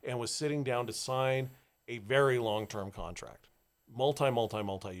deal and was sitting down to sign a very long-term contract.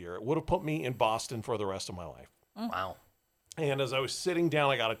 Multi-year. It would have put me in Boston for the rest of my life. Wow. And as I was sitting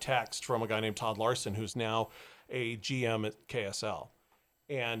down, I got a text from a guy named Todd Larson, who's now a GM at KSL.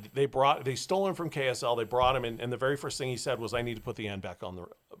 And they stole him from KSL. They brought him in, and the very first thing he said was, I need to put the end back on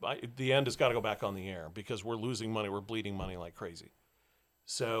the end has got to go back on the air because we're losing money. We're bleeding money like crazy.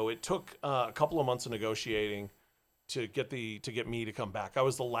 So it took a couple of months of negotiating to get me to come back. I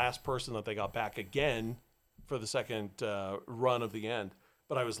was the last person that they got back again for the second run of the end.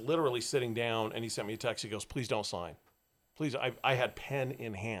 But I was literally sitting down, and he sent me a text. He goes, please don't sign. Please, I had pen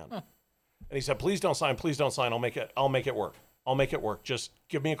in hand. And he said, please don't sign. I'll make it work. Just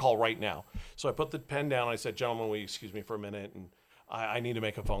give me a call right now. So I put the pen down. And I said, gentlemen, will you excuse me for a minute? And I need to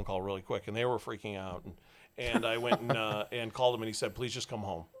make a phone call really quick. And they were freaking out. And I went and called him, and he said, please just come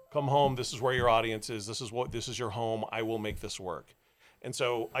home. Come home. This is where your audience is. This is your home. I will make this work. And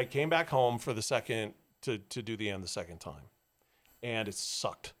so I came back home for the second to do the end the second time. And it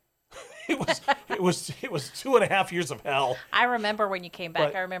sucked. It was 2.5 years of hell. I remember when you came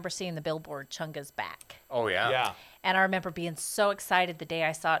back. I remember seeing the billboard, Chunga's back. Oh, yeah. Yeah. And I remember being so excited the day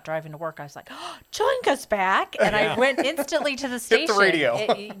I saw it driving to work. I was like, oh, Chunga's back. And I went instantly to the station. Hit the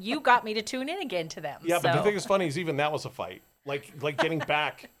radio. You got me to tune in again to them. Yeah, but the thing is funny is even that was a fight. Like getting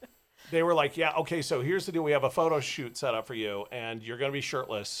back, they were like, yeah, okay, so here's the deal. We have a photo shoot set up for you, and you're going to be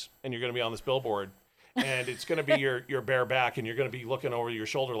shirtless, and you're going to be on this billboard. And it's going to be your bare back, and you're going to be looking over your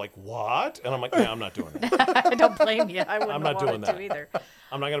shoulder like, what? And I'm like, yeah, I'm not doing that. I don't blame you. I wouldn't I'm not doing that to either.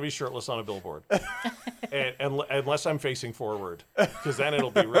 I'm not going to be shirtless on a billboard. and unless I'm facing forward, because then it'll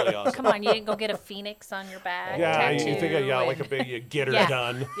be really awesome. Come on, you didn't go get a phoenix on your back? Yeah, you think like a big getter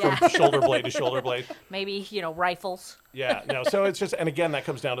gun from shoulder blade to shoulder blade. Maybe, rifles. Yeah, no, so it's just, and again, that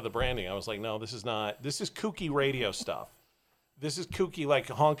comes down to the branding. I was like, no, this is kooky radio stuff. This is kooky, like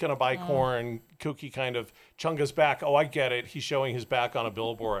honking a bike horn, kooky kind of Chunga's back. Oh, I get it. He's showing his back on a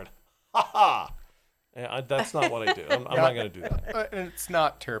billboard. Ha ha. That's not what I do. I'm not going to do that. It's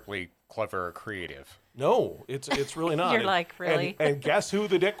not terribly clever or creative. No, it's really not. You're like, really? And guess who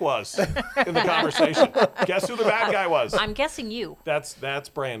the dick was in the conversation? Guess who the bad guy was? I'm guessing you. That's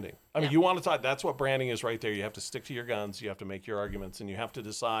branding. I mean, you want to talk, that's what branding is right there. You have to stick to your guns. You have to make your arguments, and you have to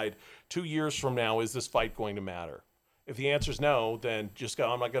decide 2 years from now, is this fight going to matter? If the answer is no, then just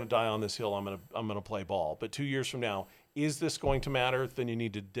go, I'm not going to die on this hill. I'm going to play ball. But 2 years from now, is this going to matter? Then you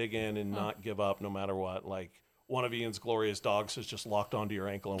need to dig in and not give up no matter what. Like one of Ian's glorious dogs has just locked onto your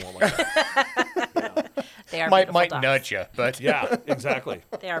ankle and won't let go. They are might dogs. nudge you, but yeah, exactly.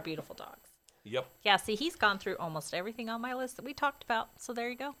 They are beautiful dogs. Yep. Yeah, see, he's gone through almost everything on my list that we talked about. So there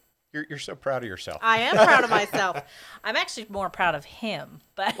you go. You're so proud of yourself. I am proud of myself. I'm actually more proud of him.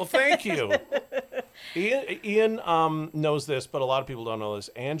 But well, thank you. Ian knows this, but a lot of people don't know this.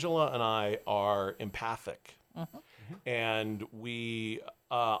 Angela and I are empathic. And we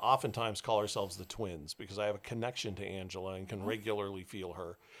oftentimes call ourselves the twins because I have a connection to Angela and can regularly feel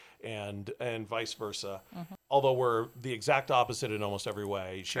her, and vice versa. Although we're the exact opposite in almost every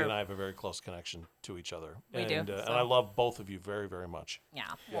way, she and I have a very close connection to each other. We do. And I love both of you very, very much. Yeah.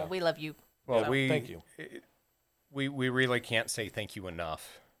 Well, we love you. Well, thank you. We really can't say thank you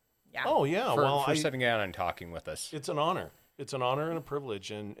enough. Yeah. Oh, yeah. For sitting down and talking with us. It's an honor. It's an honor and a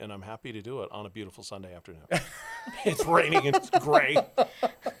privilege, and I'm happy to do it on a beautiful Sunday afternoon. It's raining and it's gray.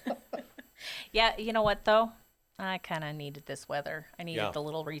 Yeah, you know what, though? I kind of needed this weather. I needed the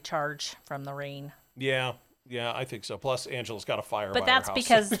little recharge from the rain. Yeah, I think so. Plus, Angela's got a fire But by her that's house.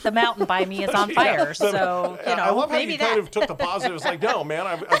 because the mountain by me is on fire, so, I love how maybe you that. kind of took the positive. It's like, no, man,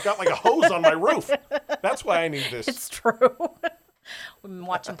 I've got like a hose on my roof. That's why I need this. It's true. We've been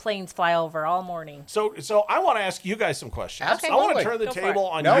watching planes fly over all morning. So I want to ask you guys some questions. Absolutely. I want to turn the table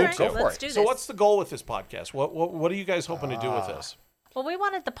on you go two. for Let's it. do this. So what's the goal with this podcast? What are you guys hoping to do with this? Well, we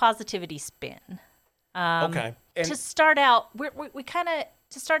wanted the positivity spin. Okay. To start out, we kind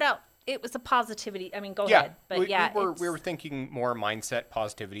of, it was a positivity. I mean, go ahead. But we were thinking more mindset,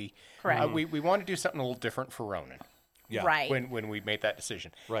 positivity. Correct. We want to do something a little different for Ronin. Yeah. Right. When we made that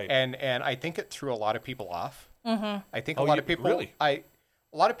decision. Right. And I think it threw a lot of people off. Mm-hmm. I think a lot of people really? A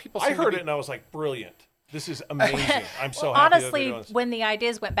lot of people. I heard it and I was like, brilliant. This is amazing. I'm so happy. Honestly, that they're doing this. when the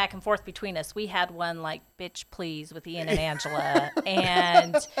ideas went back and forth between us, we had one like "Bitch Please" with Ian and Angela,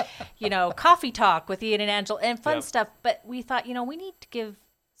 and Coffee Talk with Ian and Angela, and fun stuff. But we thought, we need to give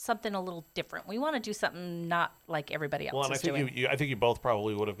something a little different. We want to do something not like everybody else and is doing. I think you both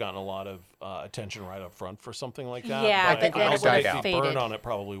probably would have gotten a lot of attention right up front for something like that. Yeah, but I think then it would have the burn faded. on it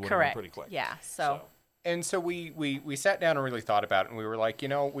probably would Correct. have been pretty quick. Yeah. So. And so we sat down and really thought about it, and we were like,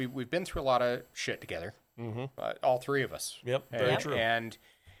 we've been through a lot of shit together, all three of us. Yep, very true. And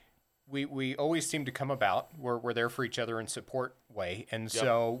we always seem to come about. We're there for each other in support way. And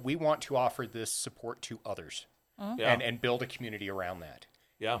so we want to offer this support to others and build a community around that.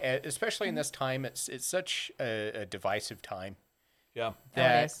 Yeah. Especially in this time, it's such a divisive time. Yeah.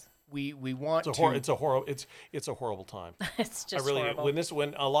 That we want it's a horrible time. It's just horrible.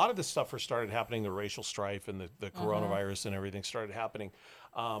 When a lot of this stuff first started happening, the racial strife and the coronavirus and everything started happening,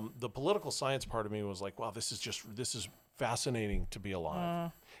 the political science part of me was like, wow, this is fascinating to be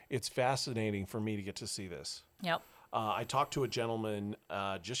alive. It's fascinating for me to get to see this. Yep. I talked to a gentleman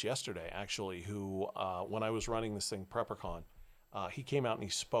just yesterday, actually, who, when I was running this thing, PrepperCon, he came out and he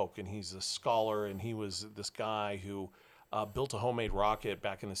spoke, and he's a scholar, and he was this guy who built a homemade rocket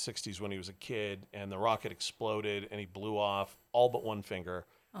back in the 60s when he was a kid, and the rocket exploded, and he blew off all but one finger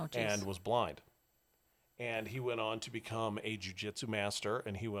and was blind. And he went on to become a jiu-jitsu master,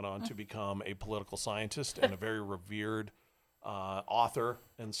 and he went on to become a political scientist and a very revered author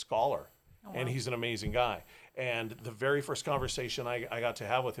and scholar. Oh, wow. And he's an amazing guy. And the very first conversation I got to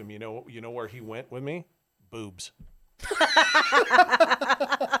have with him, you know where he went with me? Boobs.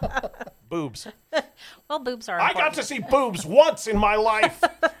 Boobs. Well, boobs are important. I got to see boobs once in my life.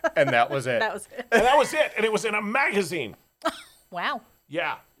 And that was it. That was it. And that was it. And it was in a magazine. Wow.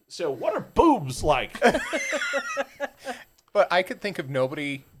 Yeah. So what are boobs like? But I could think of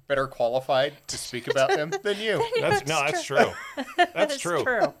nobody better qualified to speak about them than you. That's true. That's true.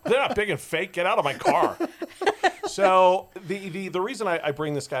 They're not big and fake. Get out of my car. So the reason I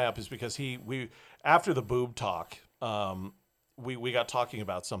bring this guy up is because we after the boob talk, we got talking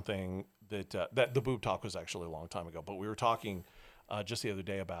about something that the boob talk was actually a long time ago, but we were talking just the other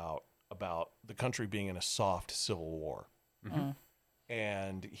day about the country being in a soft civil war. Mm-hmm.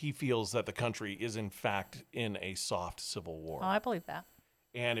 And he feels that the country is in fact in a soft civil war. Oh, I believe that.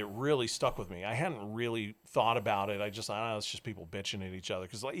 And it really stuck with me. I hadn't really thought about it. I don't know, it's just people bitching at each other.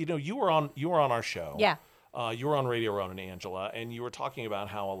 Because you were on our show. Yeah. You were on Radio Ronin, Angela, and you were talking about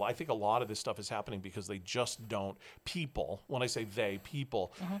how I think a lot of this stuff is happening because they just don't, when I say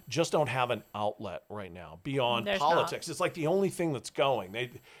people just don't have an outlet right now beyond politics. It's like the only thing that's going.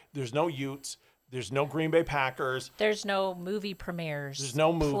 There's no Utes. There's no Green Bay Packers. There's no movie premieres. There's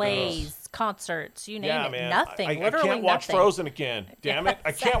no movies. Plays, concerts, you name it. Man. Nothing. I Literally can't watch nothing. Frozen again. Damn it.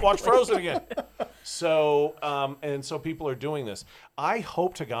 I can't watch Frozen again. So, and so people are doing this. I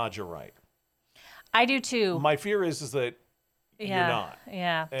hope to God you're right. I do too. My fear is that you're not.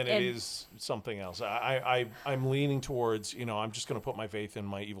 Yeah. And it is something else. I'm leaning towards, I'm just going to put my faith in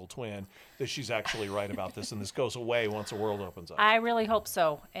my evil twin that she's actually right about this, and this goes away once the world opens up. I really hope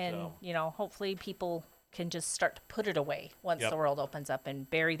so. And, hopefully people can just start to put it away once the world opens up and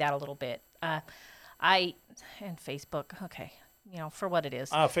bury that a little bit. And Facebook, okay. For what it is.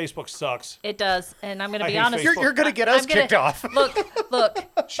 Facebook sucks. It does, and I'm going to be honest. You're going to get us kicked off. Look.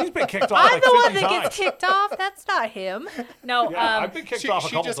 She's been kicked off. I'm like the one that 50 times. gets kicked off. That's not him. No, I've been kicked off a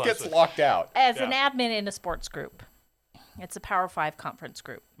couple times. She just gets locked out. As an admin in a sports group, it's a Power 5 conference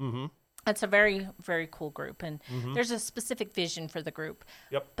group. Mm-hmm. It's a very, very cool group, and there's a specific vision for the group.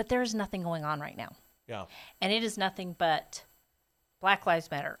 Yep. But there's nothing going on right now. Yeah. And it is nothing but Black Lives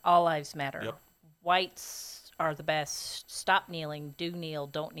Matter, All Lives Matter, whites are the best, stop kneeling, do kneel,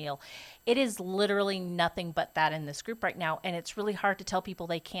 don't kneel. It is literally nothing but that in this group right now, and it's really hard to tell people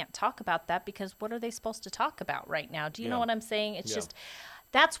they can't talk about that because what are they supposed to talk about right now? Do you know what I'm saying? It's just,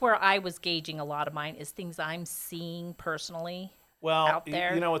 that's where I was gauging a lot of mine is things I'm seeing personally out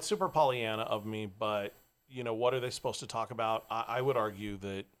there. It's super Pollyanna of me, but, what are they supposed to talk about? I would argue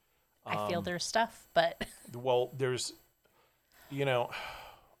that... I feel there's stuff, but... Well, there's,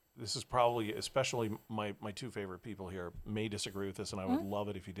 this is probably, especially my two favorite people here may disagree with this, and I would love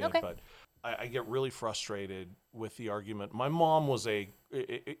it if you did. Okay. But I get really frustrated with the argument. My mom was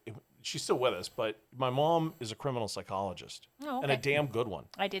she's still with us, but my mom is a criminal psychologist and a damn good one.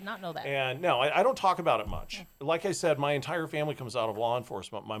 I did not know that. And no, I don't talk about it much. Like I said, my entire family comes out of law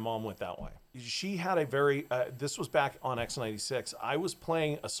enforcement. My mom went that way. She had a very, this was back on X96. I was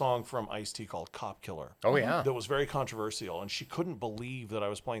playing a song from Ice-T called Cop Killer. Oh, yeah. That was very controversial. And she couldn't believe that I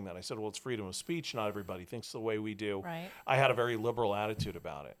was playing that. I said, well, it's freedom of speech. Not everybody thinks the way we do. Right. I had a very liberal attitude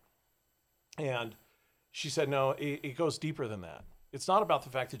about it. And she said, no, it goes deeper than that. It's not about the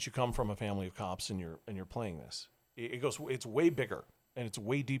fact that you come from a family of cops and you're playing this. It's way bigger and it's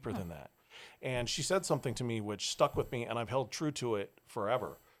way deeper than that. And she said something to me which stuck with me, and I've held true to it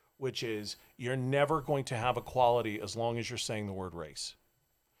forever, which is you're never going to have equality as long as you're saying the word race.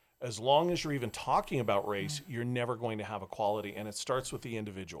 As long as you're even talking about race, you're never going to have equality, and it starts with the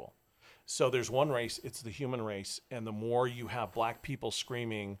individual. So there's one race, it's the human race, and the more you have black people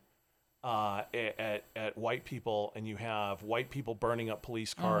screaming at white people, and you have white people burning up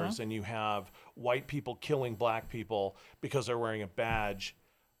police cars, and you have white people killing black people because they're wearing a badge,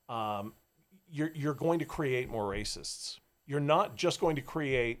 you're going to create more racists. You're not just going to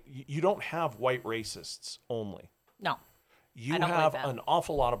create. You don't have white racists only. No. You have an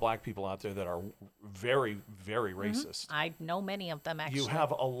awful lot of black people out there that are very, very racist. I know many of them, actually. You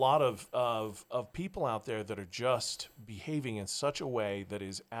have a lot of people out there that are just behaving in such a way that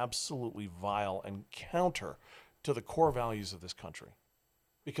is absolutely vile and counter to the core values of this country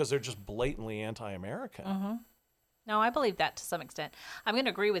because they're just blatantly anti-American. No, I believe that to some extent. I'm going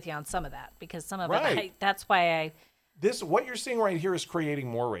to agree with you on some of that because some of it, that's why what you're seeing right here is creating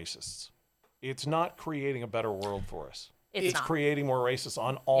more racists. It's not creating a better world for us. It's creating more racists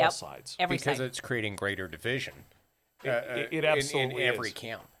on all sides. Because it's creating greater division. It absolutely in every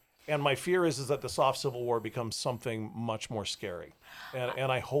camp. And my fear is that the soft civil war becomes something much more scary. And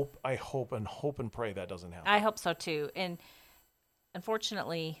I hope and pray that doesn't happen. I hope so too. And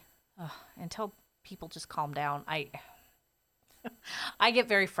unfortunately, until people just calm down, I get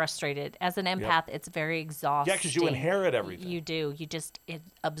very frustrated. As an empath, it's very exhausting. Yeah, because you inherit everything. You do. You just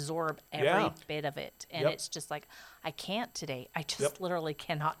absorb every bit of it. And it's just like, I can't today. I just literally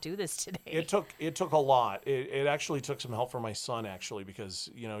cannot do this today. It took a lot. It actually took some help from my son, actually, because,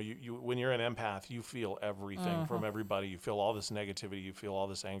 you when you're an empath, you feel everything from everybody. You feel all this negativity. You feel all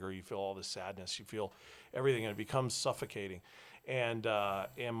this anger. You feel all this sadness. You feel everything, and it becomes suffocating. And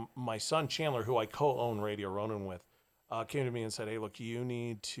my son, Chandler, who I co-own Radio Ronin with, came to me and said, hey, look, you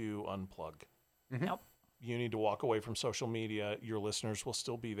need to unplug. Nope. You need to walk away from social media. Your listeners will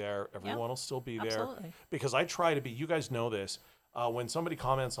still be there. Everyone will still be there. Absolutely. Because I try to be, you guys know this, when somebody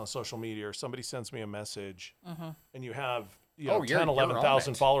comments on social media or somebody sends me a message and you have 10,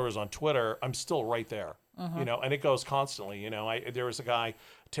 11,000 followers on Twitter, I'm still right there. And it goes constantly. There was a guy,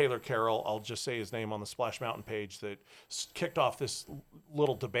 Taylor Carroll, I'll just say his name on the Splash Mountain page, that kicked off this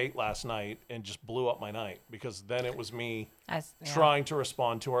little debate last night and just blew up my night because then it was me trying to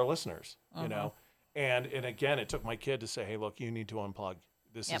respond to our listeners, And again, it took my kid to say, hey, look, you need to unplug.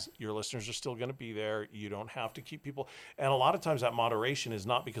 Your listeners are still going to be there. You don't have to keep people. And a lot of times that moderation is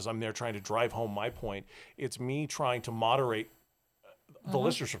not because I'm there trying to drive home my point. It's me trying to moderate the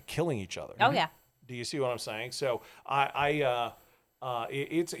listeners from killing each other. Oh, yeah. Do you see what I'm saying? So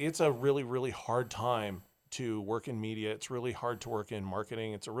it's a really, really hard time to work in media. It's really hard to work in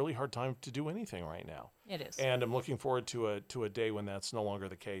marketing. It's a really hard time to do anything right now. It is. And I'm looking forward to a day when that's no longer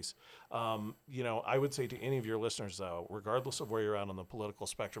the case. I would say to any of your listeners, though, regardless of where you're at on the political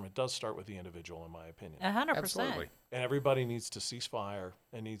spectrum, it does start with the individual, in my opinion. 100%. Absolutely. And everybody needs to cease fire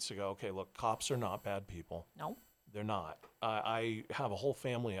and needs to go, okay, look, cops are not bad people. No. They're not. I have a whole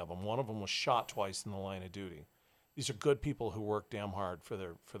family of them. One of them was shot twice in the line of duty. These are good people who work damn hard for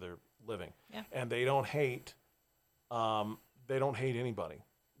their living, and they don't hate. They don't hate anybody.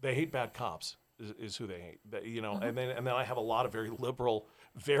 They hate bad cops. Is who they hate. And then I have a lot of very liberal,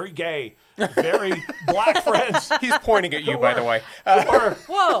 very gay, very black friends. He's pointing at you, by the way.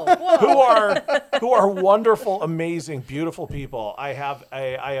 Who are wonderful, amazing, beautiful people. I have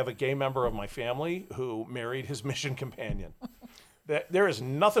a gay member of my family who married his mission companion. There is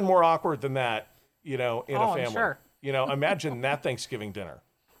nothing more awkward than that, in a family. I'm sure. Imagine that Thanksgiving dinner.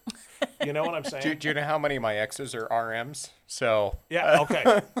 You know what I'm saying? Do you know how many of my exes are RMs? So yeah,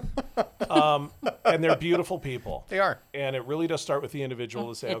 okay. And they're beautiful people. They are. And it really does start with the individual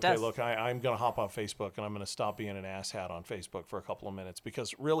to say, okay, look, I'm going to hop on Facebook and I'm going to stop being an asshat on Facebook for a couple of minutes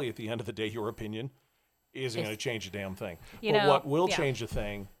because really at the end of the day, your opinion isn't going to change a damn thing. But what will change a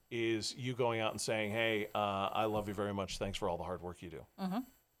thing is you going out and saying, hey, I love you very much. Thanks for all the hard work you do.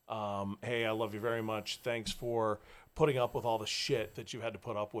 Hey, I love you very much. Thanks for putting up with all the shit that you had to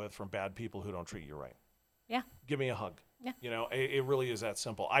put up with from bad people who don't treat you right. Yeah. Give me a hug. Yeah. It really is that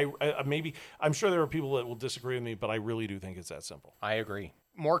simple. I'm sure there are people that will disagree with me, but I really do think it's that simple. I agree.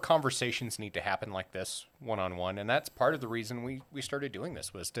 More conversations need to happen like this, one-on-one, and that's part of the reason we started doing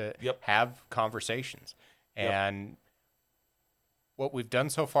this was to have conversations. And what we've done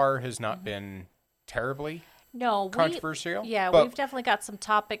so far has not been terribly controversial. We've definitely got some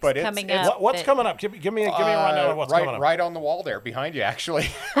topics coming up. What's coming up? Give me a rundown of what's coming up. Right on the wall there, behind you, actually.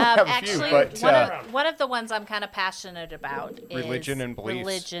 One of the ones I'm kind of passionate about is religion and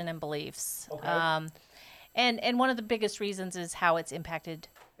beliefs. Okay. And one of the biggest reasons is how it's impacted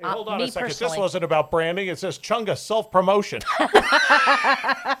Hey, hold on me a second. personally. This wasn't about branding. It says Chunga self-promotion.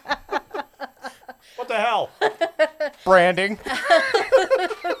 What the hell? Branding.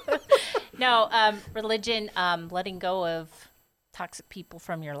 No, religion, letting go of toxic people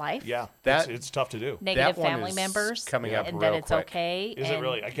from your life. Yeah, it's tough to do. Negative family members coming up and real that it's quick. okay. Is it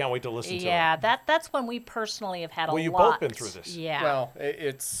really? I can't wait to listen to it. Yeah, that's when we personally have had a lot. Well, you've both been through this. Yeah. Well,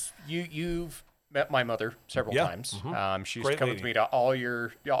 it's you've met my mother several times. Mm-hmm. She used to come with me to all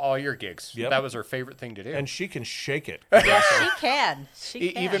your gigs. Yep. That was her favorite thing to do. And she can shake it. Yeah, she can.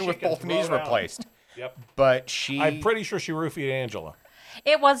 She can. Even with both knees replaced. Yep. But I'm pretty sure she roofied Angela.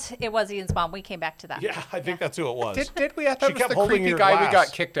 It was Ian's mom. We came back to that. Yeah, I think that's who it was. Did we? I thought She it was kept the holding creepy your guy we glass.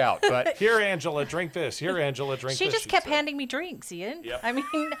 got kicked out. But Here, Angela, drink this. Here, Angela, drink She this. just she'd kept say. handing me drinks, Ian. Yep. I mean,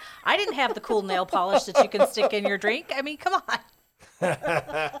 I didn't have the cool nail polish that you can stick in your drink. I mean, come on.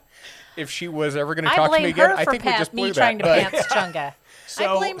 if she was ever going to I talk to blame me again, her I for think we just blew me that. trying to but- pants Chunga.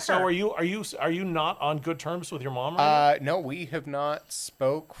 I blame her. So are you not on good terms with your mom right now? No, we have not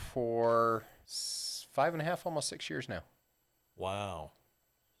spoke for 5.5, almost 6 years now. Wow.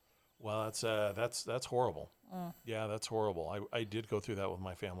 Well, that's horrible. Yeah, that's horrible. I did go through that with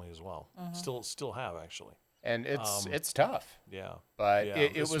my family as well. Still have actually. And it's tough. Yeah. But yeah.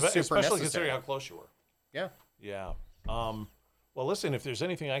 it was super especially necessary. considering how close you were. Yeah. Yeah. Well, listen, if there's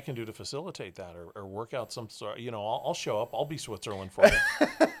anything I can do to facilitate that or work out some sort, I'll show up. I'll be Switzerland for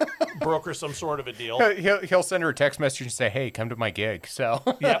you. Broker some sort of a deal. He'll send her a text message and say, "Hey, come to my gig." So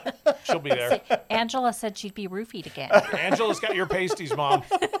Yep, she'll be there. Angela said she'd be roofied again. Angela's got your pasties, Mom.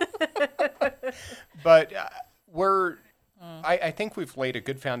 But I think we've laid a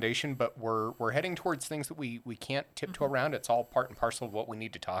good foundation, but we're heading towards things that we can't tiptoe around. It's all part and parcel of what we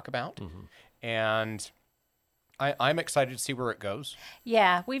need to talk about. And I'm excited to see where it goes.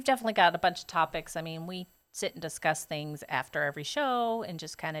 Yeah, we've definitely got a bunch of topics. I mean, we sit and discuss things after every show and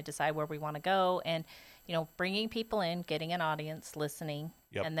just kind of decide where we want to go. And, bringing people in, getting an audience, listening.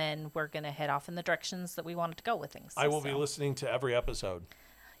 Yep. And then we're going to head off in the directions that we wanted to go with things. I will be listening to every episode.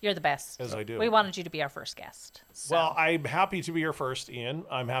 You're the best. As I do. We wanted you to be our first guest. So. Well, I'm happy to be your first, Ian.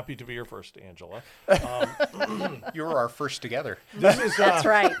 I'm happy to be your first, Angela. You were our first together. That's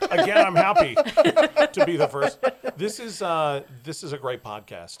right. Again, I'm happy to be the first. This is a great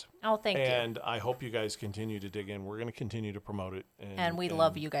podcast. Oh, thank you. And I hope you guys continue to dig in. We're going to continue to promote it. And we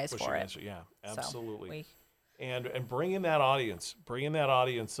love you guys push for it. Yeah, absolutely. So and bring in that audience. Bring in that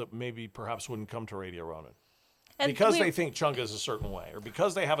audience that maybe perhaps wouldn't come to Radio Ronin. And Because they think Chunga is a certain way, or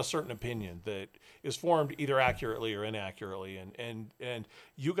because they have a certain opinion that is formed either accurately or inaccurately, and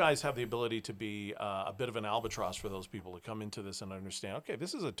you guys have the ability to be a bit of an albatross for those people to come into this and understand. Okay,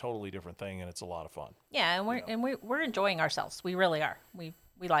 this is a totally different thing, and it's a lot of fun. Yeah, and we're enjoying ourselves. We really are. We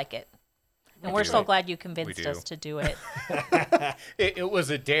like it, and we're so glad you convinced us to do it. It was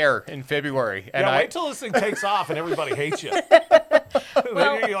a dare in February, and wait till this thing takes off and everybody hates you.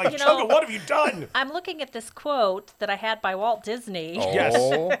 Well, You're like, Chunga, what have you done? I'm looking at this quote that I had by Walt Disney. Oh.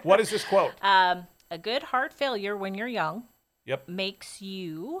 Yes. What is this quote? A good heart failure when you're young Yep. makes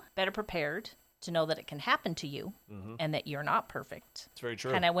you better prepared to know that it can happen to you and that you're not perfect. It's very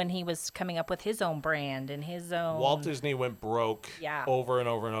true. Kind of when he was coming up with his own brand and his own... Walt Disney went broke Yeah. over and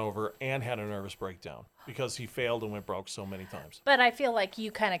over and over and had a nervous breakdown because he failed and went broke so many times. But I feel like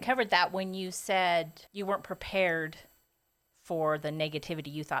you kind of covered that when you said you weren't prepared for the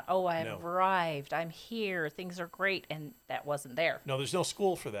negativity. You thought, I've arrived, I'm here, things are great, and that wasn't there. No, there's no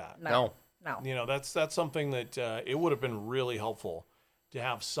school for that. No. That's something that it would have been really helpful to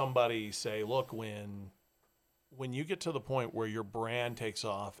have somebody say, look, when you get to the point where your brand takes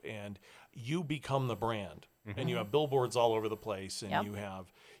off and you become the brand and you have billboards all over the place and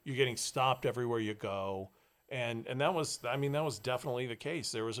you're getting stopped everywhere you go. And that was definitely the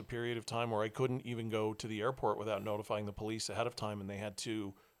case. There was a period of time where I couldn't even go to the airport without notifying the police ahead of time, and they had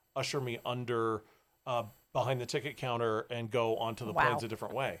to usher me under behind the ticket counter and go onto the planes a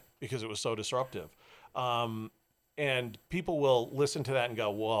different way because it was so disruptive. And people will listen to that and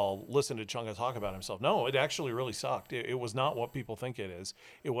go, well, listen to Chunga talk about himself. No, it actually really sucked. It was not what people think it is.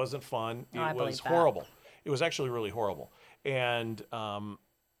 It wasn't fun. It was horrible. It was actually really horrible. And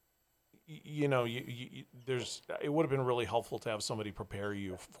it would have been really helpful to have somebody prepare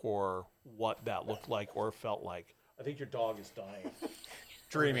you for what that looked like or felt like. I think your dog is dying.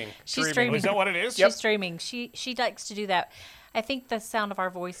 Dreaming. She's dreaming. Is that what it is? She's dreaming. She likes to do that. I think the sound of our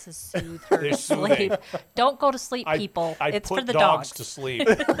voices soothe her to sleep. Don't go to sleep, people. It's for the dogs to sleep.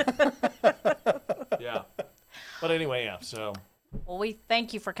 Yeah. But anyway, yeah. So. Well, we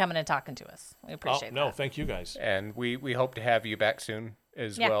thank you for coming and talking to us. We appreciate that. No, thank you guys. And we hope to have you back soon,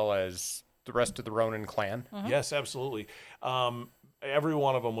 as well as the rest of the Ronin clan. Yes, absolutely. Every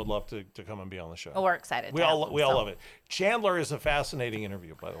one of them would love to come and be on the show. Oh, we're excited. We all love it. Chandler is a fascinating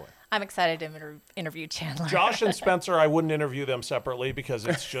interview, by the way. I'm excited to interview Chandler. Josh and Spencer, I wouldn't interview them separately because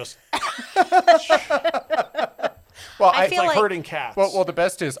it's just... Well, I It's feel like herding cats. well, the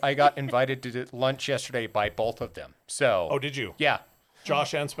best is I got invited to lunch yesterday by both of them. So. Oh, did you? Yeah.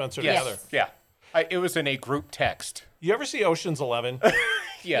 Josh and Spencer Yes. together. Yeah. It was in a group text. You ever see Ocean's 11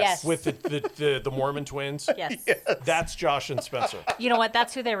 Yes. with the Mormon twins? Yes. That's Josh and Spencer. You know what?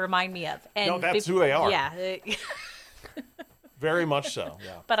 That's who they remind me of. And No, that's who they are. Yeah. Very much so.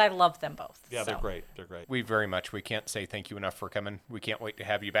 Yeah. But I love them both. Yeah, so. they're great. They're great. We can't say thank you enough for coming. We can't wait to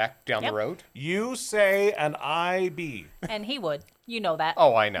have you back down the road. You say and I be. And he would. You know that.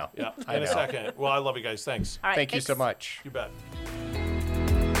 Oh, I know. Yeah. I In a know. second. Well, I love you guys. Thanks. All right. Thank you thanks. so much. You bet.